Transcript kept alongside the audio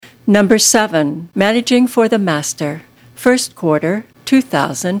Number 7, Managing for the Master, First Quarter,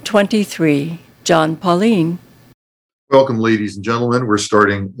 2023. John Pauline. Welcome, ladies and gentlemen. We're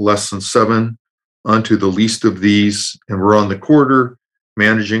starting Lesson 7, Unto the Least of These, and we're on the quarter,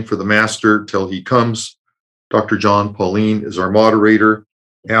 Managing for the Master till he comes. Dr. John Pauline is our moderator.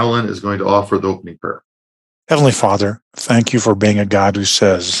 Alan is going to offer the opening prayer. Heavenly Father, thank you for being a God who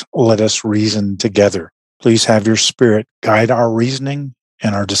says, let us reason together. Please have your Spirit guide our reasoning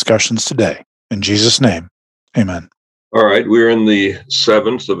and our discussions today. In Jesus' name, amen. All right, we're in the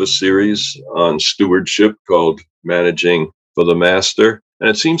 7th of a series on stewardship called Managing for the Master. And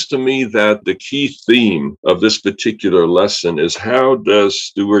it seems to me that the key theme of this particular lesson is how does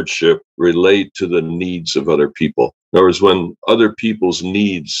stewardship relate to the needs of other people? In other words, when other people's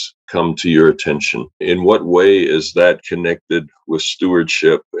needs come to your attention, in what way is that connected with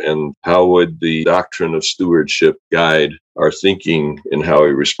stewardship? And how would the doctrine of stewardship guide our thinking in how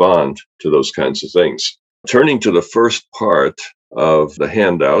we respond to those kinds of things? Turning to the first part of the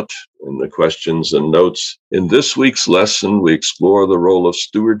handout and the questions and notes, in this week's lesson, we explore the role of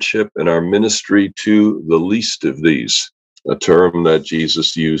stewardship in our ministry to the least of these, a term that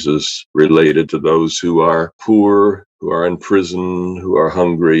Jesus uses related to those who are poor, who are in prison, who are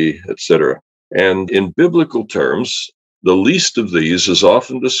hungry, etc. And in biblical terms, the least of these is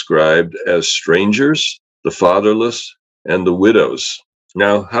often described as strangers, the fatherless, and the widows.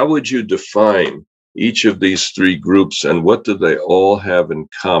 Now, how would you define each of these three groups, and what do they all have in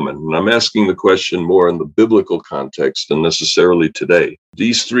common? And I'm asking the question more in the biblical context than necessarily today.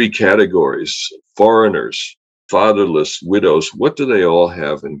 These three categories, foreigners, fatherless, widows, what do they all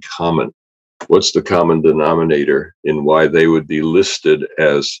have in common? What's the common denominator in why they would be listed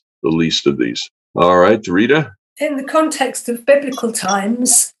as the least of these? All right, Rita? In the context of biblical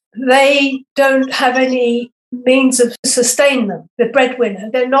times, they don't have any means of sustainment, the breadwinner.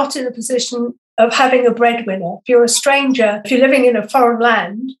 They're not in a position of having a breadwinner. If you're a stranger, if you're living in a foreign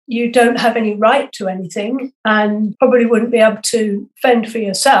land, you don't have any right to anything and probably wouldn't be able to fend for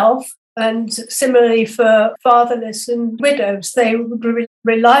yourself. And similarly for fatherless and widows, they would be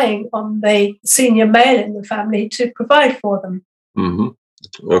relying on the senior male in the family to provide for them.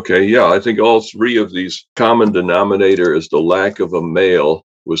 Mm-hmm. Okay, yeah, I think all three of these common denominator is the lack of a male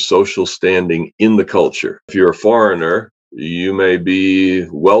with social standing in the culture. If you're a foreigner, you may be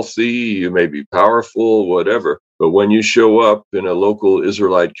wealthy, you may be powerful, whatever. But when you show up in a local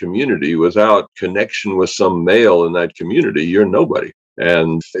Israelite community without connection with some male in that community, you're nobody.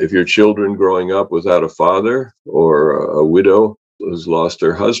 And if your children growing up without a father or a widow who's lost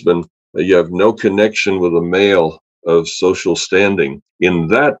her husband, you have no connection with a male of social standing. In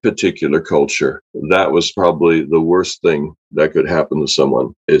that particular culture, that was probably the worst thing that could happen to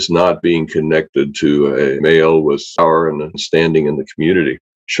someone, is not being connected to a male with power and standing in the community.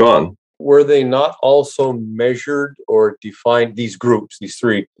 Sean? Were they not also measured or defined, these groups, these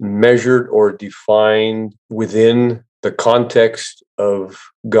three, measured or defined within the context of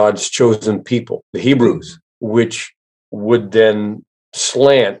God's chosen people, the Hebrews, which would then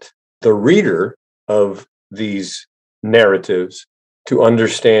slant the reader of these narratives to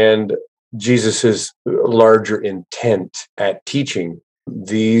understand Jesus's larger intent at teaching?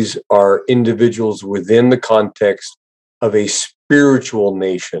 These are individuals within the context of a spiritual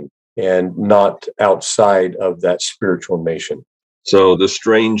nation and not outside of that spiritual nation. So the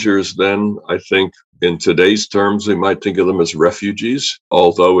strangers then, I think, in today's terms, we might think of them as refugees,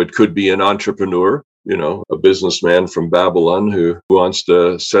 although it could be an entrepreneur, a businessman from Babylon who wants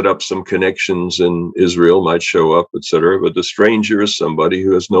to set up some connections in Israel might show up, etc. But the stranger is somebody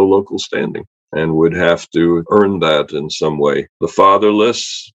who has no local standing and would have to earn that in some way. The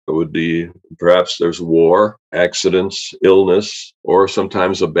fatherless would be perhaps there's war, accidents, illness, or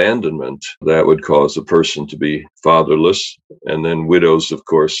sometimes abandonment that would cause a person to be fatherless. And then widows, of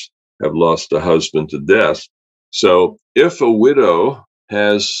course, have lost a husband to death. So if a widow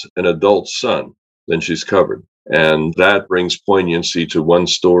has an adult son, then she's covered. And that brings poignancy to one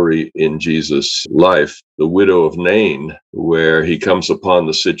story in Jesus' life, the widow of Nain, where he comes upon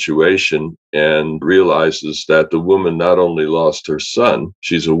the situation and realizes that the woman not only lost her son,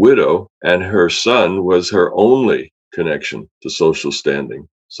 she's a widow, and her son was her only connection to social standing.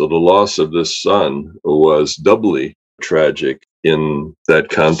 So the loss of this son was doubly tragic in that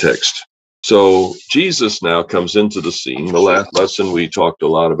context. So Jesus now comes into the scene. The last lesson, we talked a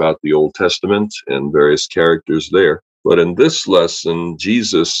lot about the Old Testament and various characters there. But in this lesson,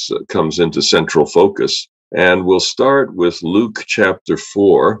 Jesus comes into central focus. And we'll start with Luke chapter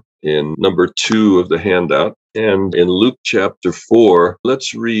 4 in number 2 of the handout. And in Luke chapter 4,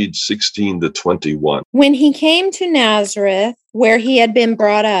 let's read 16 to 21. When he came to Nazareth, where he had been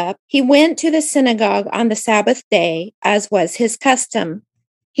brought up, he went to the synagogue on the Sabbath day, as was his custom.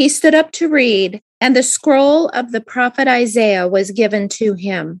 He stood up to read, and the scroll of the prophet Isaiah was given to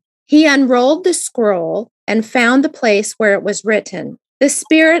him. He unrolled the scroll and found the place where it was written, "The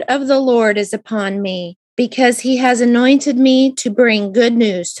Spirit of the Lord is upon me, because he has anointed me to bring good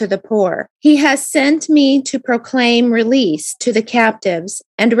news to the poor. He has sent me to proclaim release to the captives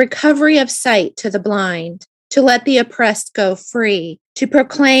and recovery of sight to the blind, to let the oppressed go free, to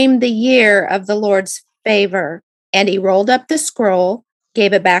proclaim the year of the Lord's favor." And he rolled up the scroll,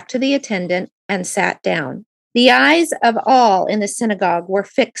 gave it back to the attendant, and sat down. The eyes of all in the synagogue were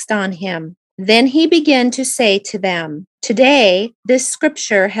fixed on him. Then he began to say to them, "Today, this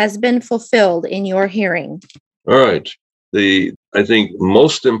scripture has been fulfilled in your hearing." All right. I think,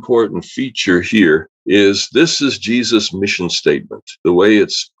 most important feature here is this is Jesus' mission statement, the way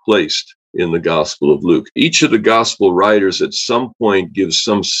it's placed in the Gospel of Luke. Each of the Gospel writers at some point gives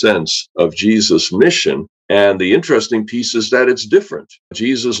some sense of Jesus' mission. And the interesting piece is that it's different.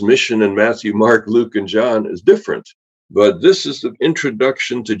 Jesus' mission in Matthew, Mark, Luke, and John is different. But this is the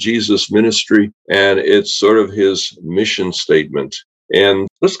introduction to Jesus' ministry, and it's sort of his mission statement. And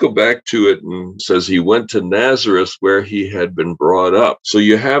let's go back to it, and it says he went to Nazareth where he had been brought up. So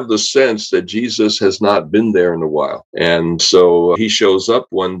you have the sense that Jesus has not been there in a while. And so he shows up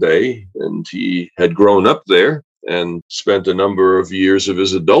one day, and he had grown up there and spent a number of years of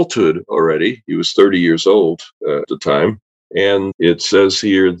his adulthood already. He was 30 years old at the time. And it says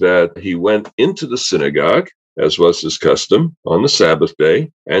here that he went into the synagogue, as was his custom, on the Sabbath day,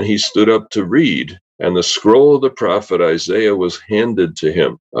 and he stood up to read. And the scroll of the prophet Isaiah was handed to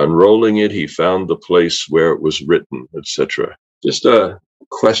him. Unrolling it, he found the place where it was written, etc. Just a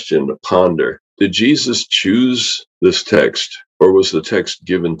question to ponder. Did Jesus choose this text, or was the text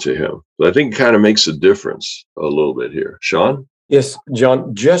given to him? I think it kind of makes a difference a little bit here. Sean? Yes,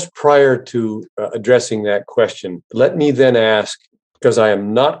 John, just prior to addressing that question, let me then ask, because I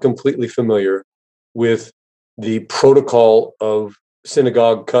am not completely familiar with the protocol of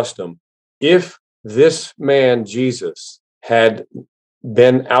synagogue custom, if this man, Jesus, had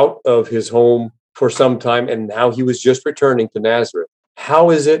been out of his home for some time and now he was just returning to Nazareth,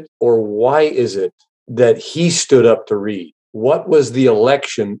 how is it, or why is it, that he stood up to read? What was the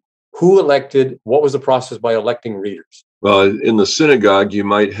election? Who elected? What was the process by electing readers? Well, in the synagogue, you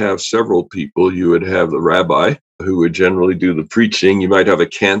might have several people. You would have the rabbi, who would generally do the preaching. You might have a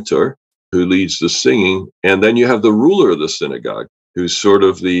cantor, who leads the singing. And then you have the ruler of the synagogue, who's sort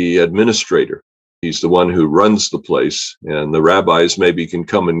of the administrator. He's the one who runs the place, and the rabbis maybe can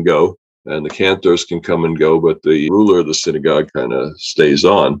come and go, and the cantors can come and go, but the ruler of the synagogue kind of stays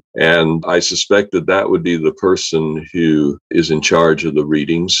on. And I suspect that that would be the person who is in charge of the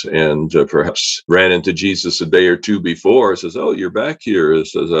readings, and perhaps ran into Jesus a day or two before, says, "Oh, you're back here."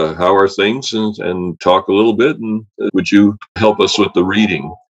 Says, "How are things?" And talk a little bit, and would you help us with the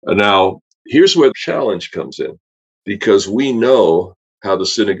reading? Now, here's where the challenge comes in, because we know how the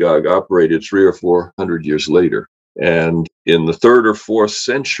synagogue operated 300 or 400 years later. And in the 3rd or 4th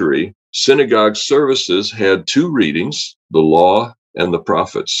century, synagogue services had 2 readings, the law and the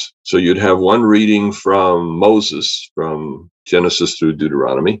prophets. So you'd have one reading from Moses, from Genesis through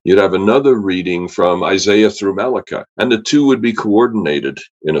Deuteronomy. You'd have another reading from Isaiah through Malachi, and the 2 would be coordinated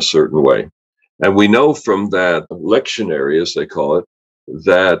in a certain way. And we know from that lectionary, as they call it,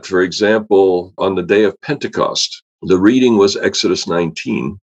 that, for example, on the day of Pentecost, the reading was Exodus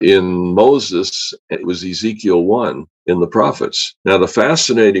 19. In Moses, it was Ezekiel 1 in the prophets. Now, the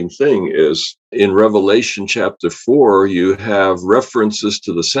fascinating thing is in Revelation chapter 4, you have references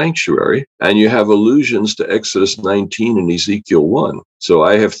to the sanctuary, and you have allusions to Exodus 19 and Ezekiel 1. So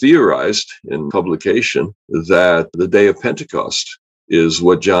I have theorized in publication that the day of Pentecost is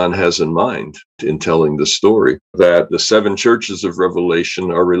what John has in mind in telling the story, that the 7 churches of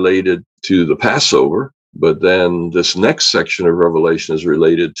Revelation are related to the Passover, but then this next section of Revelation is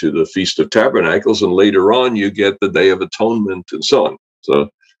related to the Feast of Tabernacles, and later on you get the Day of Atonement and so on. So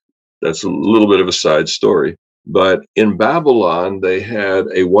that's a little bit of a side story. But in Babylon, they had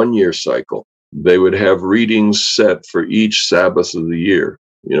a 1-year cycle. They would have readings set for each Sabbath of the year,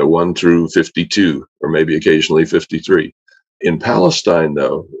 1 through 52, or maybe occasionally 53. In Palestine,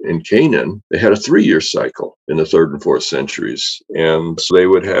 though, in Canaan, they had a 3-year cycle in the 3rd and 4th centuries. And so they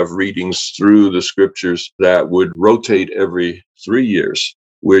would have readings through the scriptures that would rotate every 3 years.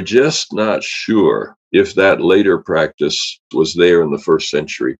 We're just not sure if that later practice was there in the 1st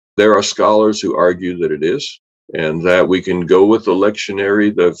century. There are scholars who argue that it is, and that we can go with the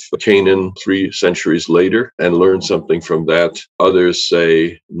lectionary of Canaan 3 centuries later and learn something from that. Others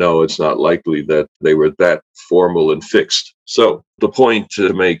say, no, it's not likely that they were that formal and fixed. So the point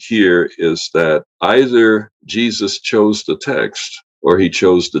to make here is that either Jesus chose the text or he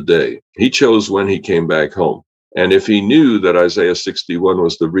chose the day. He chose when he came back home. And if he knew that Isaiah 61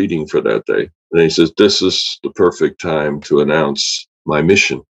 was the reading for that day, then he says, this is the perfect time to announce my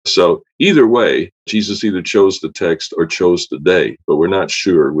mission. So either way, Jesus either chose the text or chose the day, but we're not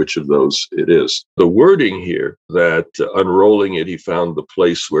sure which of those it is. The wording here, that unrolling it, he found the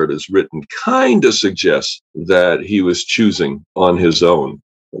place where it is written, kind of suggests that he was choosing on his own,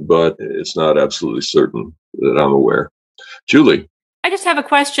 but it's not absolutely certain that I'm aware. Julie. I just have a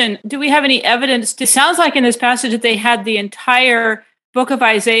question. Do we have any evidence? It sounds like in this passage that they had the entire book of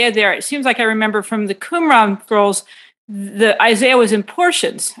Isaiah there. It seems like I remember from the Qumran scrolls, the Isaiah was in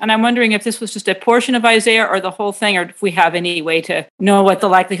portions. And I'm wondering if this was just a portion of Isaiah or the whole thing, or if we have any way to know what the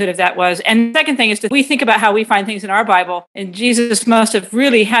likelihood of that was. And the second thing is, we think about how we find things in our Bible, and Jesus must have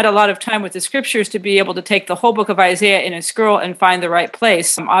really had a lot of time with the scriptures to be able to take the whole book of Isaiah in a scroll and find the right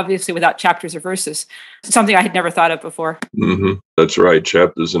place, obviously without chapters or verses. Something I had never thought of before. Mm-hmm. That's right.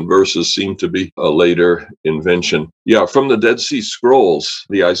 Chapters and verses seem to be a later invention. Yeah, from the Dead Sea Scrolls,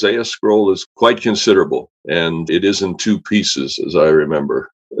 the Isaiah scroll is quite considerable, and it is in two pieces, as I remember,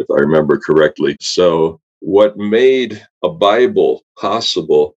 if I remember correctly. So what made a Bible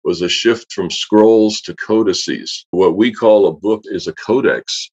possible was a shift from scrolls to codices. What we call a book is a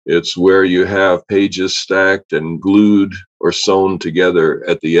codex. It's where you have pages stacked and glued or sewn together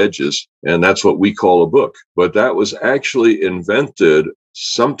at the edges, and that's what we call a book. But that was actually invented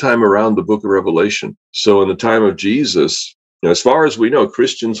sometime around the book of Revelation. So in the time of Jesus, as far as we know,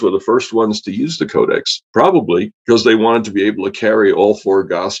 Christians were the first ones to use the codex, probably because they wanted to be able to carry all four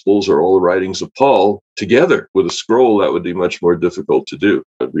Gospels or all the writings of Paul together. With a scroll, that would be much more difficult to do.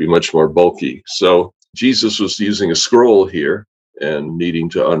 It would be much more bulky. So Jesus was using a scroll here and needing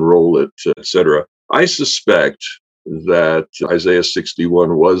to unroll it, etc. I suspect that Isaiah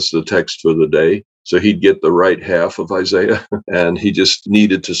 61 was the text for the day. So he'd get the right half of Isaiah, and he just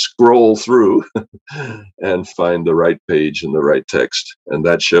needed to scroll through and find the right page and the right text. And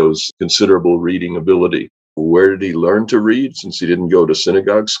that shows considerable reading ability. Where did he learn to read, since he didn't go to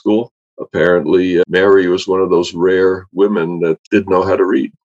synagogue school? Apparently, Mary was one of those rare women that did know how to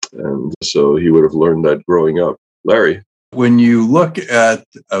read. And so he would have learned that growing up. Larry. When you look at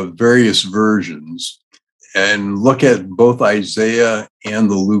various versions and look at both Isaiah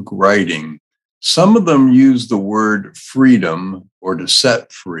and the Luke writing, some of them use the word freedom or to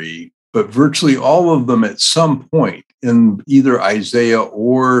set free, but virtually all of them at some point in either Isaiah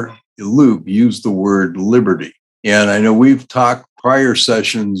or Luke use the word liberty. And I know we've talked prior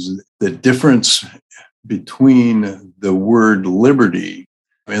sessions, the difference between the word liberty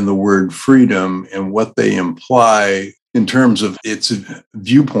and the word freedom and what they imply in terms of its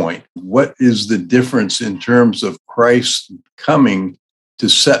viewpoint. What is the difference in terms of Christ coming to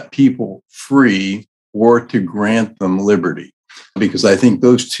set people free or to grant them liberty? Because I think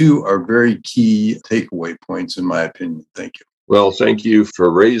those two are very key takeaway points, in my opinion. Thank you. Well, thank you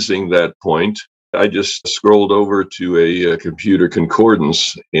for raising that point. I just scrolled over to a computer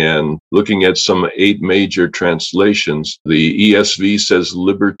concordance and looking at some 8 major translations. The ESV says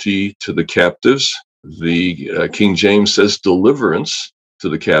liberty to the captives. The King James says deliverance to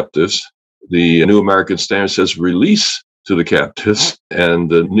the captives. The New American Standard says release to the captives. And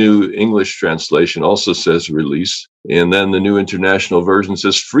the New English translation also says release. And then the New International Version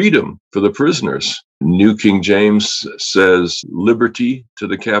says freedom for the prisoners. New King James says liberty to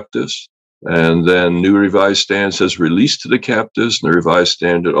the captives. And then New Revised Standard says release to the captives. And the Revised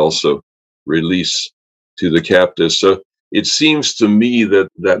Standard also release to the captives. So it seems to me that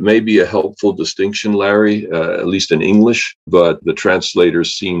that may be a helpful distinction, Larry, at least in English, but the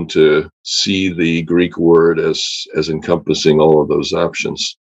translators seem to see the Greek word as encompassing all of those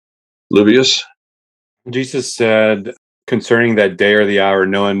options. Livius? Jesus said, concerning that day or the hour,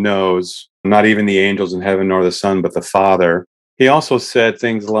 no one knows, not even the angels in heaven nor the Son, but the Father. He also said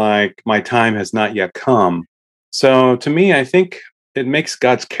things like, my time has not yet come. So to me, I think it makes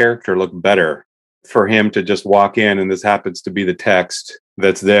God's character look better for him to just walk in, and this happens to be the text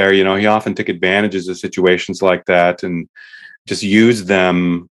that's there. You know, he often took advantages of situations like that and just used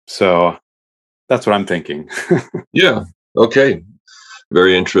them. So that's what I'm thinking. Yeah. Okay.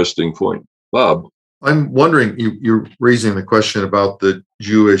 Very interesting point. Bob? I'm wondering, you're raising the question about the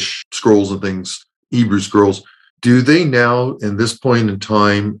Jewish scrolls and things, Hebrew scrolls. Do they now, in this point in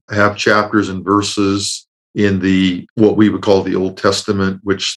time, have chapters and verses in the what we would call the Old Testament,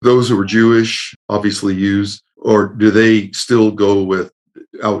 which those who were Jewish obviously use, or do they still go with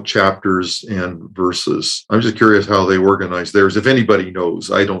out chapters and verses. I'm just curious how they organize theirs. If anybody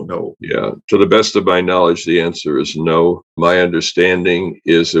knows, I don't know. Yeah, to the best of my knowledge, the answer is no. My understanding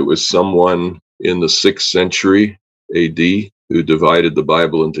is it was someone in the 6th century AD who divided the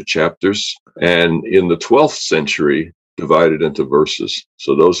Bible into chapters, and in the 12th century, divided into verses.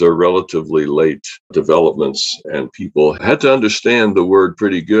 So those are relatively late developments, and people had to understand the word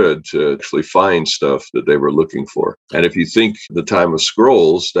pretty good to actually find stuff that they were looking for. And if you think the time of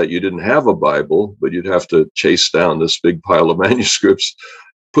scrolls, that you didn't have a Bible, but you'd have to chase down this big pile of manuscripts,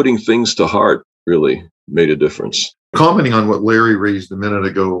 putting things to heart really made a difference. Commenting on what Larry raised a minute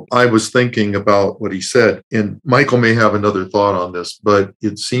ago, I was thinking about what he said, and Michael may have another thought on this, but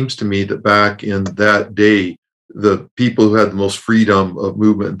it seems to me that back in that day, the people who had the most freedom of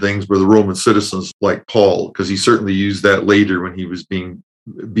movement and things were the Roman citizens like Paul, because he certainly used that later when he was being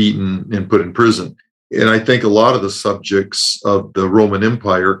beaten and put in prison. And I think a lot of the subjects of the Roman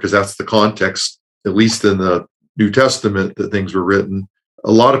Empire, because that's the context, at least in the New Testament, that things were written,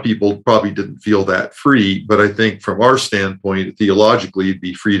 a lot of people probably didn't feel that free. But I think from our standpoint, theologically, it'd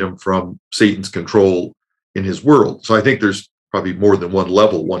be freedom from Satan's control in his world. So I think there's probably more than one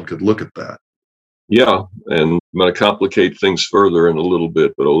level one could look at that. Yeah, and I'm going to complicate things further in a little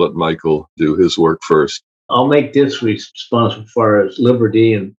bit, but I'll let Michael do his work first. I'll make this response as far as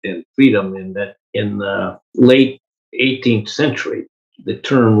liberty and freedom, in that in the late 18th century, the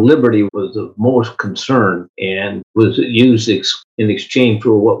term liberty was of most concern and was used in exchange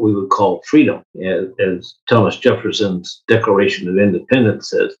for what we would call freedom. As Thomas Jefferson's Declaration of Independence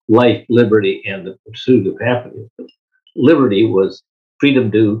says, life, liberty, and the pursuit of happiness. Liberty was freedom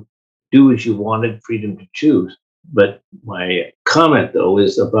to do as you wanted, freedom to choose. But my comment, though,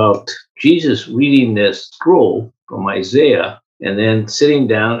 is about Jesus reading this scroll from Isaiah and then sitting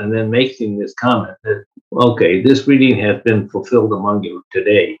down and then making this comment that, okay, this reading has been fulfilled among you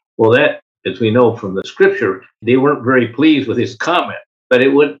today. Well, that, as we know from the scripture, they weren't very pleased with his comment, but it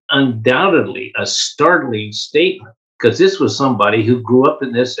was undoubtedly a startling statement, because this was somebody who grew up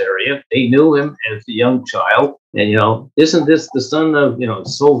in this area. They knew him as a young child. And, isn't this the son of,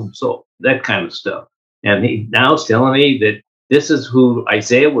 so and so, that kind of stuff. And he now's telling me that this is who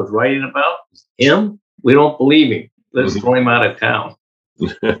Isaiah was writing about, him. We don't believe him. Let's throw him out of town.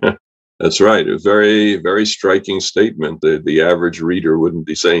 That's right. A very, very striking statement. The average reader wouldn't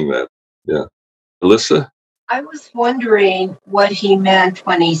be saying that. Yeah. Alyssa? I was wondering what he meant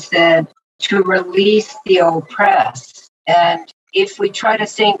when he said to release the oppressed. And if we try to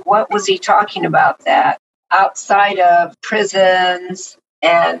think, what was he talking about that? Outside of prisons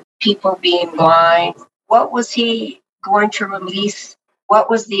and people being blind, what was he going to release? What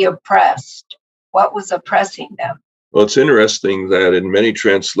was the oppressed? What was oppressing them? Well, it's interesting that in many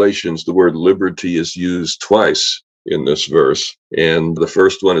translations, the word liberty is used twice in this verse. And the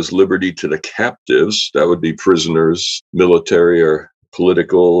first one is liberty to the captives. That would be prisoners, military or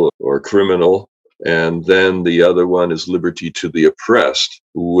political or criminal. And then the other one is liberty to the oppressed,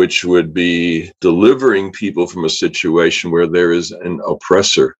 which would be delivering people from a situation where there is an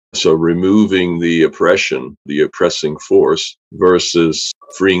oppressor. So removing the oppression, the oppressing force, versus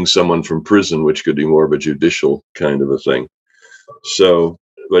freeing someone from prison, which could be more of a judicial kind of a thing. So,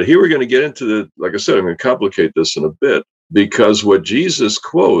 but here we're going to get into like I said, I'm going to complicate this in a bit, because what Jesus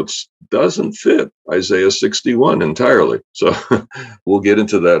quotes doesn't fit Isaiah 61 entirely. So we'll get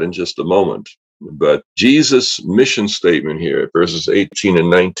into that in just a moment. But Jesus' mission statement here, verses 18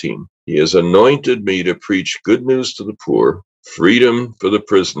 and 19, he has anointed me to preach good news to the poor, freedom for the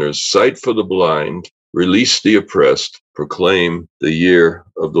prisoners, sight for the blind, release the oppressed, proclaim the year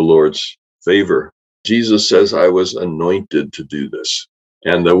of the Lord's favor. Jesus says, I was anointed to do this.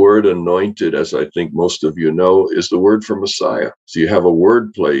 And the word anointed, as I think most of you know, is the word for Messiah. So you have a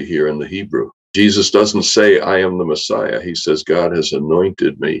word play here in the Hebrew. Jesus doesn't say, I am the Messiah. He says, God has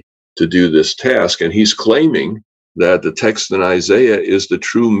anointed me to do this task. And he's claiming that the text in Isaiah is the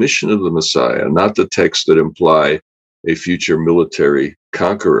true mission of the Messiah, not the texts that imply a future military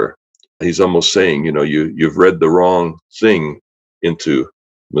conqueror. He's almost saying, you've read the wrong thing into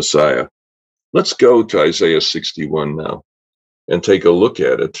Messiah. Let's go to Isaiah 61 now and take a look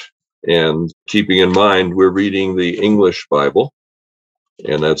at it. And keeping in mind, we're reading the English Bible,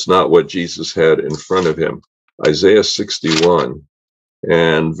 and that's not what Jesus had in front of him. Isaiah 61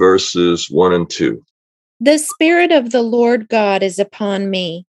 and verses 1 and 2. The Spirit of the Lord God is upon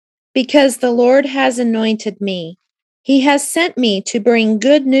me, because the Lord has anointed me. He has sent me to bring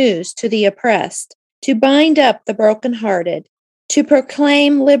good news to the oppressed, to bind up the brokenhearted, to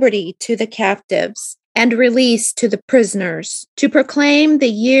proclaim liberty to the captives, and release to the prisoners, to proclaim the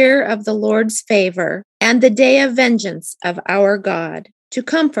year of the Lord's favor and the day of vengeance of our God, to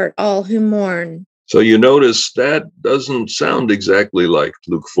comfort all who mourn. So you notice that doesn't sound exactly like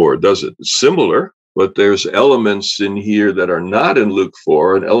Luke 4, does it? It's similar, but there's elements in here that are not in Luke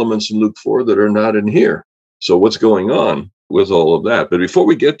 4 and elements in Luke 4 that are not in here. So what's going on with all of that? But before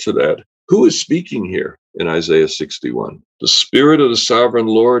we get to that, who is speaking here in Isaiah 61? The Spirit of the Sovereign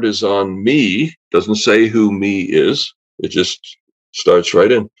Lord is on me. Doesn't say who me is. It just starts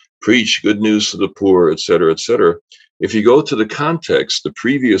right in. Preach good news to the poor, etc., etc. If you go to the context, the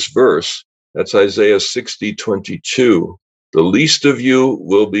previous verse, that's Isaiah 60:22. The least of you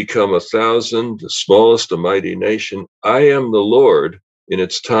will become 1,000, the smallest a mighty nation. I am the Lord. In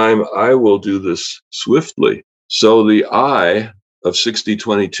its time, I will do this swiftly. So the I of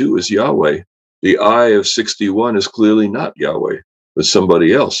 60:22 is Yahweh. The I of 61 is clearly not Yahweh, but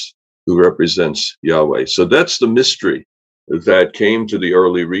somebody else who represents Yahweh. So that's the mystery that came to the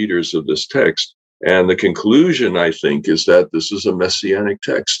early readers of this text. And the conclusion, I think, is that this is a messianic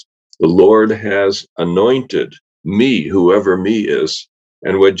text. The Lord has anointed me, whoever me is.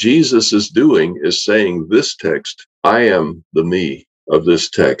 And what Jesus is doing is saying this text, I am the me of this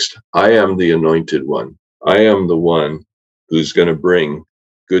text. I am the anointed one. I am the one who's going to bring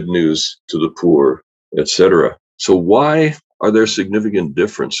good news to the poor, etc. So why are there significant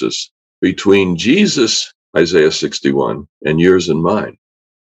differences between Jesus, Isaiah 61, and yours and mine?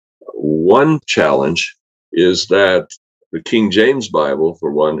 One challenge is that the King James Bible,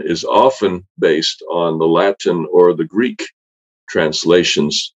 for one, is often based on the Latin or the Greek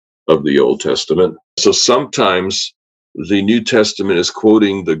translations of the Old Testament. So sometimes the New Testament is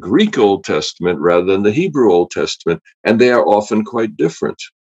quoting the Greek Old Testament rather than the Hebrew Old Testament, and they are often quite different.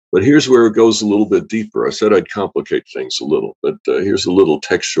 But here's where it goes a little bit deeper. I said I'd complicate things a little, but here's a little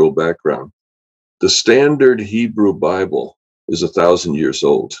textual background. The standard Hebrew Bible is 1,000 years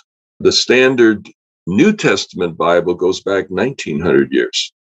old. The standard New Testament Bible goes back 1,900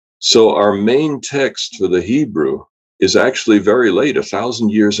 years. So our main text for the Hebrew is actually very late, 1,000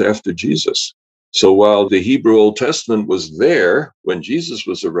 years after Jesus. So while the Hebrew Old Testament was there when Jesus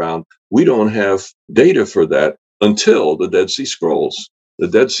was around, we don't have data for that until the Dead Sea Scrolls. The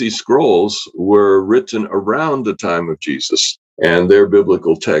Dead Sea Scrolls were written around the time of Jesus, and their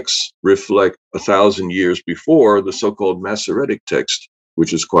biblical texts reflect 1,000 years before the so-called Masoretic text,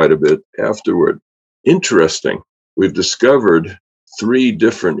 which is quite a bit afterward. Interesting. We've discovered 3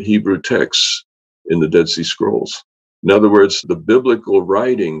 different Hebrew texts in the Dead Sea Scrolls. In other words, the biblical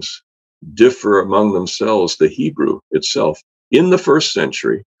writings differ among themselves, the Hebrew itself. In the first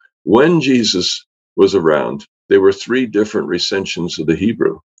century, when Jesus was around, there were 3 different recensions of the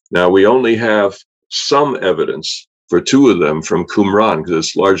Hebrew. Now, we only have some evidence for 2 of them from Qumran, because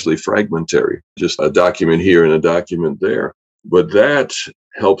it's largely fragmentary, just a document here and a document there. But that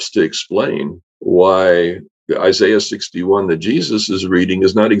helps to explain why the Isaiah 61 that Jesus is reading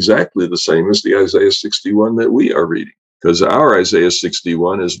is not exactly the same as the Isaiah 61 that we are reading, because our Isaiah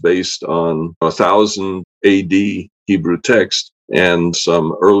 61 is based on 1,000 AD Hebrew text and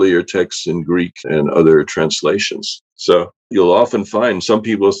some earlier texts in Greek and other translations. So you'll often find some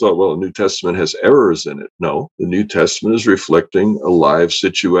people have thought, well, the New Testament has errors in it. No, the New Testament is reflecting a live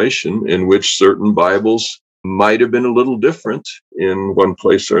situation in which certain Bibles might have been a little different in one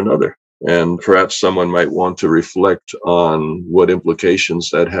place or another. And perhaps someone might want to reflect on what implications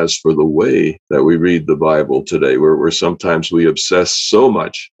that has for the way that we read the Bible today, where sometimes we obsess so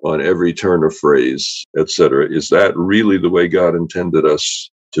much on every turn of phrase, etc. Is that really the way God intended us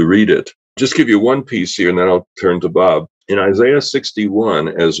to read it? Just give you one piece here, and then I'll turn to Bob. In Isaiah 61,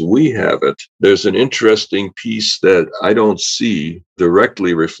 as we have it, there's an interesting piece that I don't see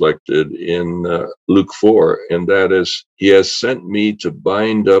directly reflected in Luke 4, and that is, he has sent me to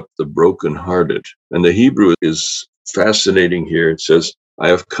bind up the brokenhearted. And the Hebrew is fascinating here. It says, I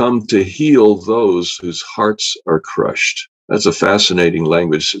have come to heal those whose hearts are crushed. That's a fascinating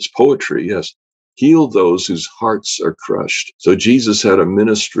language. It's poetry, yes. Heal those whose hearts are crushed. So Jesus had a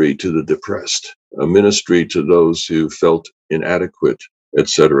ministry to the depressed, a ministry to those who felt inadequate,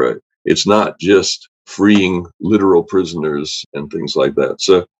 etc. It's not just freeing literal prisoners and things like that.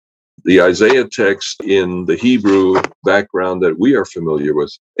 So the Isaiah text in the Hebrew background that we are familiar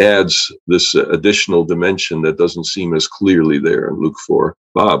with adds this additional dimension that doesn't seem as clearly there in Luke 4.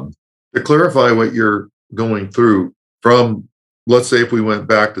 Bob? To clarify what you're going through from, let's say if we went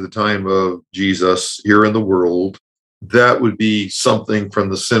back to the time of Jesus here in the world, that would be something from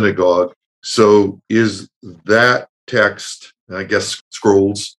the synagogue. So is that text, I guess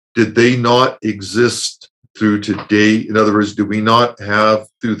scrolls, did they not exist through today? In other words, do we not have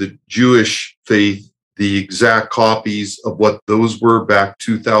through the Jewish faith the exact copies of what those were back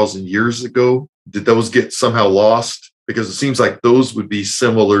 2,000 years ago? Did those get somehow lost Because it seems like those would be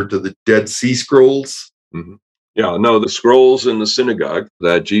similar to the Dead Sea Scrolls. Mhm. Yeah, no, the scrolls in the synagogue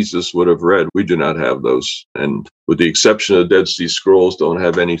that Jesus would have read, we do not have those. And with the exception of the Dead Sea Scrolls, don't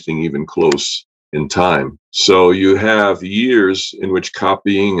have anything even close in time. So you have years in which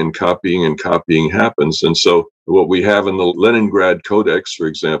copying and copying and copying happens. And so what we have in the Leningrad Codex, for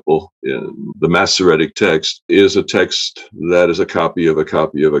example, in the Masoretic text, is a text that is a copy of a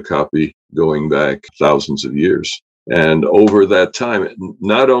copy of a copy going back thousands of years. And over that time,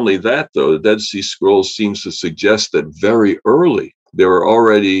 not only that, though, the Dead Sea Scrolls seems to suggest that very early there were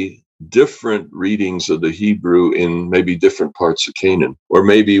already different readings of the Hebrew in maybe different parts of Canaan, or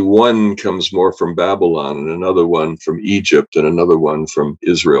maybe one comes more from Babylon and another one from Egypt and another one from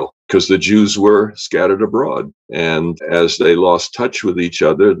Israel, because the Jews were scattered abroad. And as they lost touch with each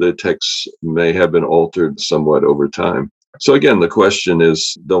other, the texts may have been altered somewhat over time. So again, the question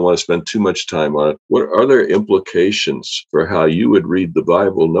is, don't want to spend too much time on it. What are there implications for how you would read the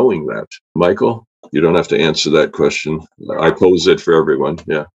Bible knowing that? Michael, you don't have to answer that question. I pose it for everyone.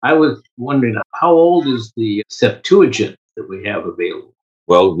 Yeah. I was wondering, how old is the Septuagint that we have available?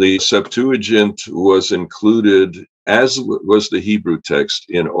 Well, the Septuagint was included, as was the Hebrew text,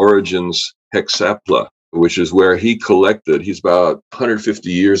 in Origen's Hexapla, which is where he collected. He's about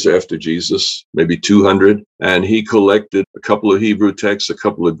 150 years after Jesus, maybe 200. And he collected a couple of Hebrew texts, a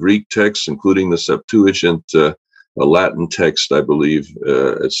couple of Greek texts, including the Septuagint, a Latin text, I believe,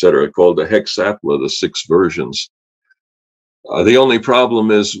 etc., called the Hexapla, the 6 versions. The only problem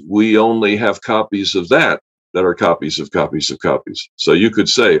is we only have copies of that are copies of copies of copies. So you could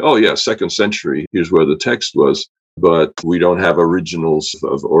say, oh yeah, 2nd century, here's where the text was, but we don't have originals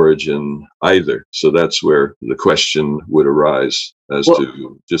of Origen either. So that's where the question would arise as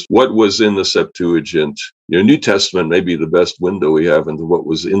to just what was in the Septuagint. Your New Testament may be the best window we have into what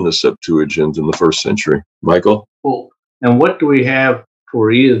was in the Septuagint in the 1st century. Michael? Well, and what do we have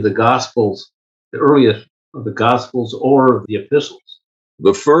for either the Gospels, the earliest of the Gospels, or the epistles?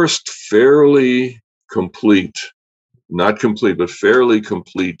 The first fairly complete, not complete, but fairly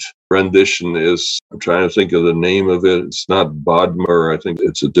complete rendition is, I'm trying to think of the name of it. It's not Bodmer. I think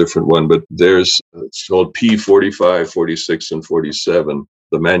it's a different one, but it's called P45, 46, and 47,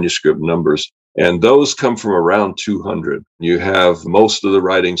 the manuscript numbers. And those come from around 200. You have most of the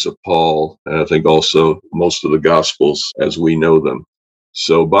writings of Paul, and I think also most of the Gospels as we know them.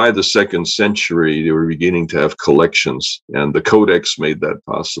 So by the 2nd century, they were beginning to have collections, and the Codex made that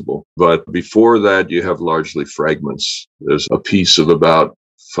possible. But before that, you have largely fragments. There's a piece of about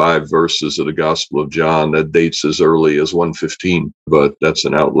 5 verses of the Gospel of John that dates as early as 115, but that's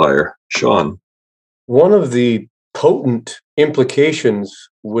an outlier. Sean? One of the potent implications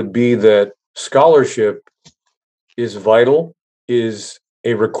would be that scholarship is vital, is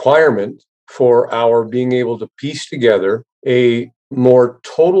a requirement for our being able to piece together a more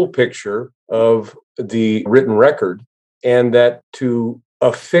total picture of the written record, and that to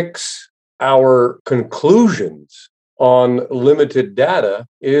affix our conclusions on limited data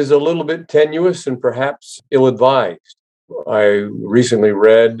is a little bit tenuous and perhaps ill-advised. I recently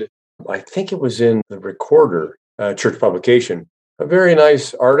read, I think it was in the Recorder church publication, a very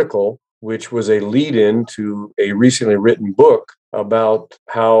nice article which was a lead-in to a recently written book about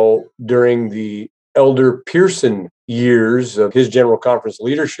how during the Elder Pearson years of his General Conference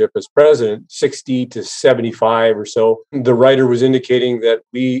leadership as president, 60 to 75 or so, the writer was indicating that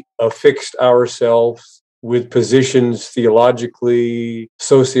we affixed ourselves with positions theologically,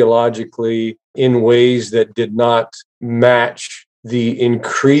 sociologically, in ways that did not match the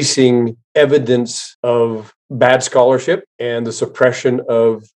increasing evidence of bad scholarship and the suppression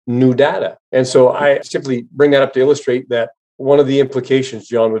of new data. And so I simply bring that up to illustrate that one of the implications,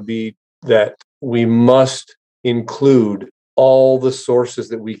 John, would be that we must include all the sources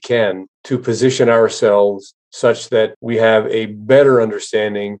that we can to position ourselves such that we have a better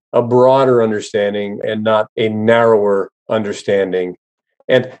understanding, a broader understanding, and not a narrower understanding.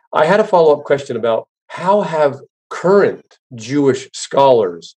 And I had a follow-up question about how have current Jewish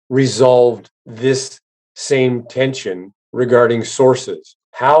scholars resolved this same tension regarding sources?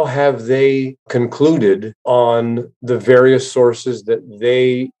 How have they concluded on the various sources that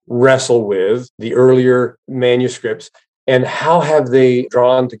they wrestle with, the earlier manuscripts, and how have they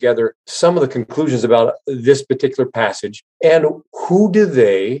drawn together some of the conclusions about this particular passage? And who do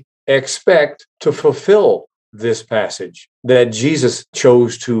they expect to fulfill this passage that Jesus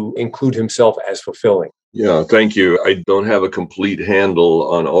chose to include himself as fulfilling? Yeah, thank you. I don't have a complete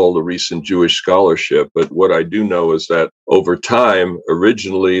handle on all the recent Jewish scholarship, but what I do know is that over time,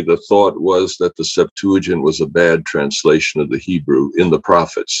 originally the thought was that the Septuagint was a bad translation of the Hebrew in the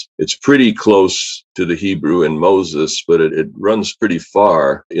prophets. It's pretty close to the Hebrew in Moses, but it runs pretty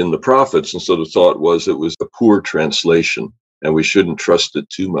far in the prophets. And so the thought was it was a poor translation, and we shouldn't trust it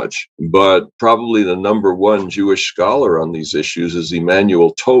too much. But probably the number one Jewish scholar on these issues is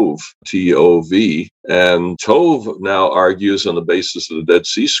Emmanuel Tov, Tov. And Tov now argues on the basis of the Dead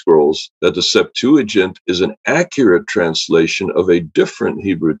Sea Scrolls that the Septuagint is an accurate translation of a different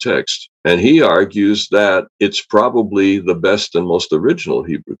Hebrew text. And he argues that it's probably the best and most original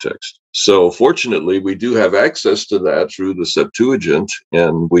Hebrew text. So fortunately, we do have access to that through the Septuagint,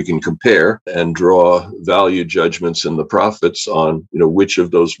 and we can compare and draw value judgments in the prophets on, which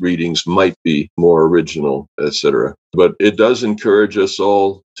of those readings might be more original, etc. But it does encourage us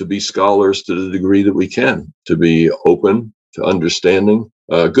all to be scholars to the degree that we can, to be open to understanding.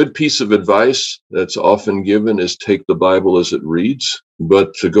 A good piece of advice that's often given is take the Bible as it reads.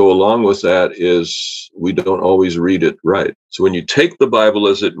 But to go along with that is we don't always read it right. So when you take the Bible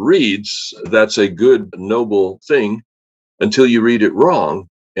as it reads, that's a good, noble thing until you read it wrong,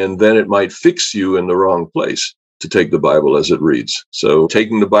 and then it might fix you in the wrong place to take the Bible as it reads. So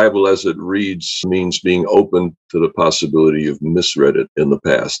taking the Bible as it reads means being open to the possibility you've misread it in the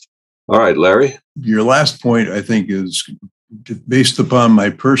past. All right, Larry? Your last point, I think, is based upon my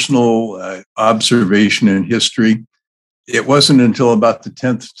personal observation in history. It wasn't until about the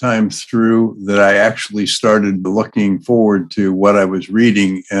 10th time through that I actually started looking forward to what I was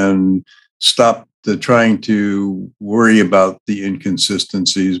reading and stopped trying to worry about the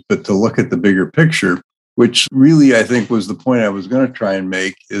inconsistencies, but to look at the bigger picture, which really I think was the point I was going to try and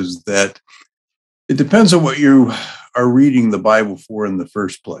make, is that it depends on what you are reading the Bible for in the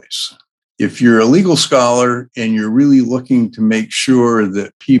first place. If you're a legal scholar and you're really looking to make sure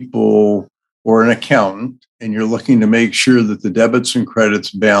that people, or an accountant, and you're looking to make sure that the debits and credits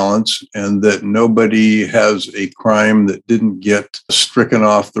balance and that nobody has a crime that didn't get stricken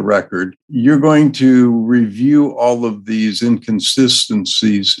off the record, you're going to review all of these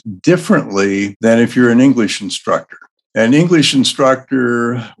inconsistencies differently than if you're an English instructor. An English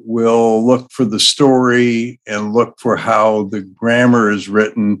instructor will look for the story and look for how the grammar is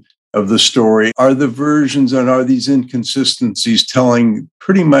written of the story. Are the versions and are these inconsistencies telling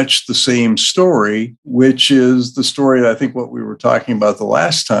pretty much the same story, which is the story, I think, what we were talking about the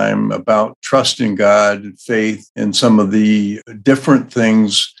last time about trust in God, faith, and some of the different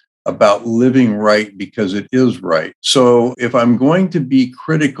things about living right because it is right. So if I'm going to be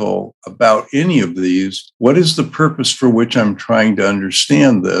critical about any of these, what is the purpose for which I'm trying to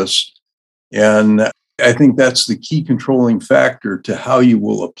understand this? And I think that's the key controlling factor to how you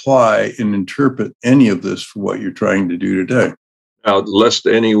will apply and interpret any of this for what you're trying to do today. Now, lest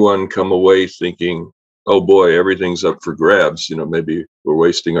anyone come away thinking, oh boy, everything's up for grabs, maybe we're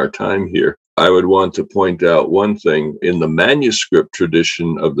wasting our time here. I would want to point out one thing. In the manuscript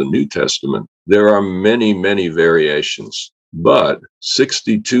tradition of the New Testament, there are many, many variations, but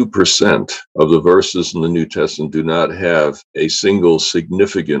 62% of the verses in the New Testament do not have a single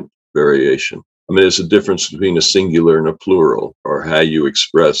significant variation. I mean, there's a difference between a singular and a plural, or how you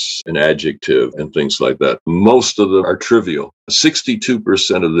express an adjective and things like that. Most of them are trivial.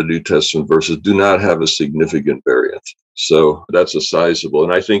 62% of the New Testament verses do not have a significant variance. So that's a sizable.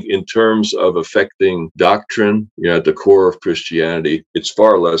 And I think in terms of affecting doctrine, at the core of Christianity, it's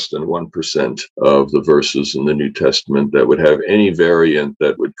far less than 1% of the verses in the New Testament that would have any variant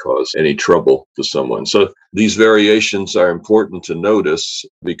that would cause any trouble to someone. So these variations are important to notice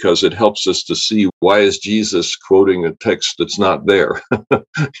because it helps us to see, why is Jesus quoting a text that's not there?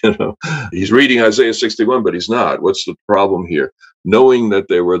 He's reading Isaiah 61, but he's not. What's the problem here? Knowing that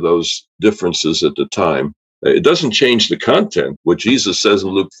there were those differences at the time, it doesn't change the content. What Jesus says in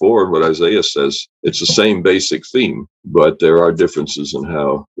Luke 4 and what Isaiah says, it's the same basic theme, but there are differences in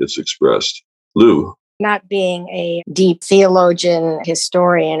how it's expressed. Lou? Not being a deep theologian,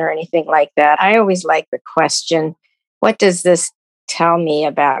 historian, or anything like that, I always like the question, what does this tell me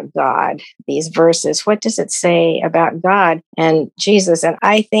about God? These verses, what does it say about God and Jesus? And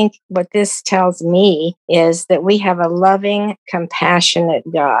I think what this tells me is that we have a loving, compassionate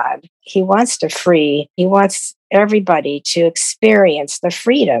God. He wants to free. He wants everybody to experience the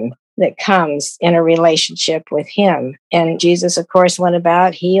freedom that comes in a relationship with him. And Jesus, of course, went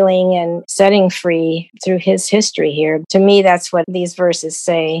about healing and setting free through his history here. To me, that's what these verses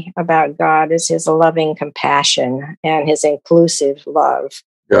say about God, is his loving compassion and his inclusive love.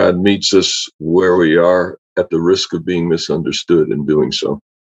 God meets us where we are at the risk of being misunderstood in doing so.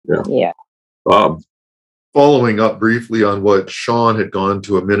 Yeah. Yeah. Bob? following up briefly on what Sean had gone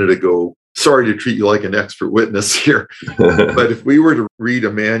to a minute ago, sorry to treat you like an expert witness here, but if we were to read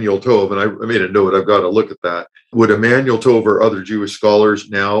Emmanuel Tov, and I made a note, I've got to look at that, would Emmanuel Tov or other Jewish scholars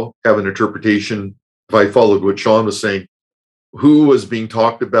now have an interpretation, if I followed what Sean was saying, who was being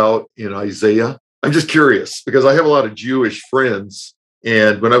talked about in Isaiah? I'm just curious because I have a lot of Jewish friends.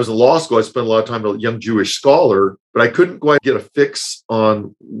 And when I was in law school, I spent a lot of time with a young Jewish scholar, but I couldn't quite get a fix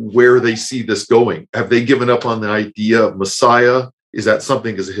on where they see this going. Have they given up on the idea of Messiah? Is that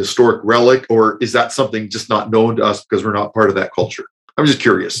something as a historic relic, or is that something just not known to us because we're not part of that culture? I'm just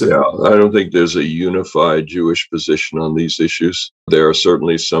curious. Yeah, I don't think there's a unified Jewish position on these issues. There are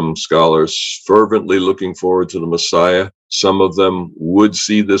certainly some scholars fervently looking forward to the Messiah. Some of them would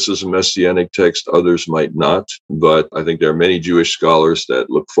see this as a messianic text, others might not. But I think there are many Jewish scholars that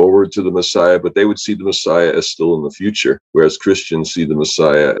look forward to the Messiah, but they would see the Messiah as still in the future, whereas Christians see the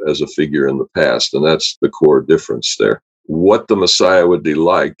Messiah as a figure in the past. And that's the core difference there. What the Messiah would be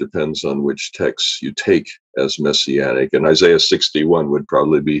like depends on which texts you take as messianic. And Isaiah 61 would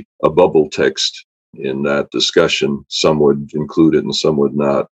probably be a bubble text in that discussion. Some would include it and some would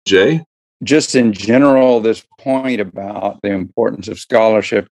not. Jay? Just in general, this point about the importance of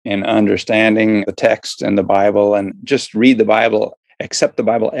scholarship in understanding the text and the Bible, and just read the Bible, accept the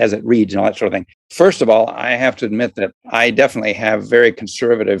Bible as it reads and all that sort of thing. First of all, I have to admit that I definitely have very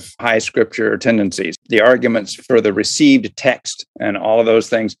conservative high scripture tendencies. The arguments for the received text and all of those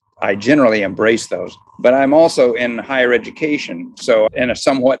things, I generally embrace those. But I'm also in higher education. So in a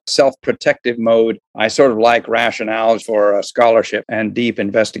somewhat self-protective mode, I sort of like rationales for scholarship and deep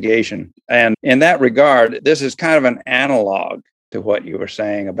investigation. And in that regard, this is kind of an analog to what you were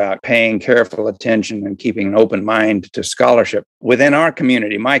saying about paying careful attention and keeping an open mind to scholarship. Within our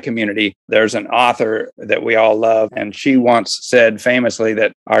community, my community, there's an author that we all love, and she once said famously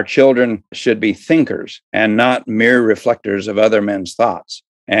that our children should be thinkers and not mere reflectors of other men's thoughts.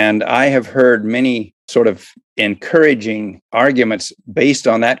 And I have heard many sort of encouraging arguments based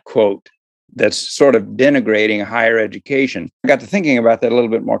on that quote that's sort of denigrating higher education. I got to thinking about that a little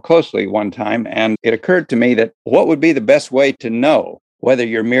bit more closely one time, and it occurred to me that what would be the best way to know whether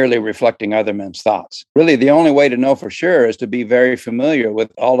you're merely reflecting other men's thoughts? Really, the only way to know for sure is to be very familiar with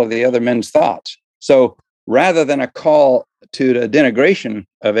all of the other men's thoughts. So rather than a call to the denigration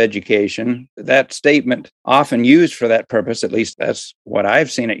of education, that statement often used for that purpose, at least that's what I've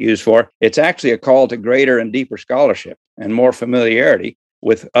seen it used for, it's actually a call to greater and deeper scholarship and more familiarity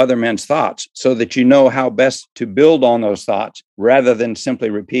with other men's thoughts so that you know how best to build on those thoughts rather than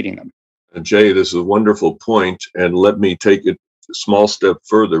simply repeating them. Jay, this is a wonderful point, and let me take it a small step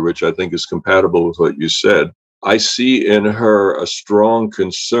further, which I think is compatible with what you said. I see in her a strong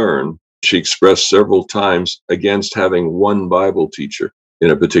concern, she expressed several times, against having one Bible teacher in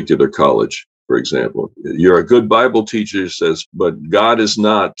a particular college, for example. You're a good Bible teacher, says, but God is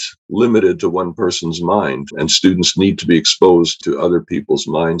not limited to one person's mind, and students need to be exposed to other people's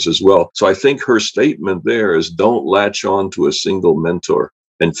minds as well. So I think her statement there is don't latch on to a single mentor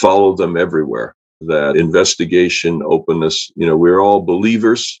and follow them everywhere. That investigation, openness, we're all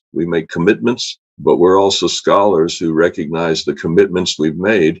believers, we make commitments, but we're also scholars who recognize the commitments we've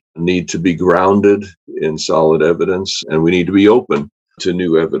made need to be grounded in solid evidence, and we need to be open to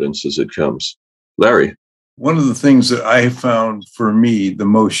new evidence as it comes. Larry? One of the things that I have found for me the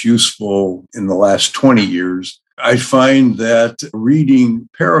most useful in the last 20 years, I find that reading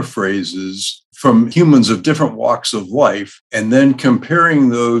paraphrases from humans of different walks of life and then comparing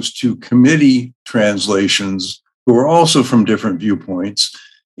those to committee translations who are also from different viewpoints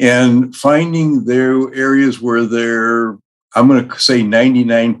and finding their areas where they're, I'm going to say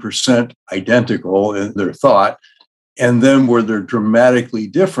 99% identical in their thought, and then where they're dramatically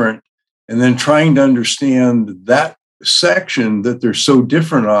different, and then trying to understand that section that they're so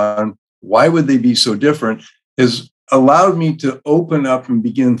different on, why would they be so different, has allowed me to open up and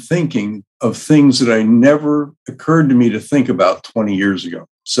begin thinking of things that I never occurred to me to think about 20 years ago.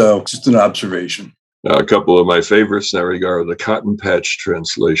 So just an observation. A couple of my favorites in that regard are the Cotton Patch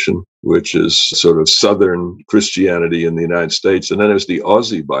translation, which is sort of Southern Christianity in the United States. And then there's the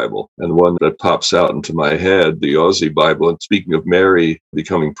Aussie Bible. And one that pops out into my head, the Aussie Bible. And speaking of Mary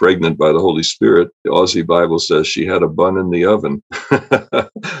becoming pregnant by the Holy Spirit, the Aussie Bible says she had a bun in the oven.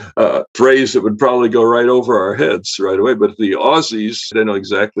 A phrase that would probably go right over our heads right away. But the Aussies, they know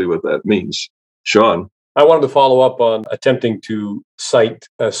exactly what that means. Sean? I wanted to follow up on attempting to cite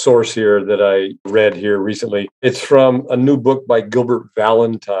a source here that I read here recently. It's from a new book by Gilbert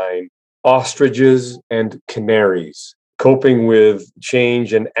Valentine, Ostriches and Canaries, Coping with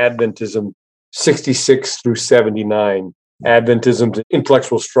Change and Adventism, 66 through 79, Adventism's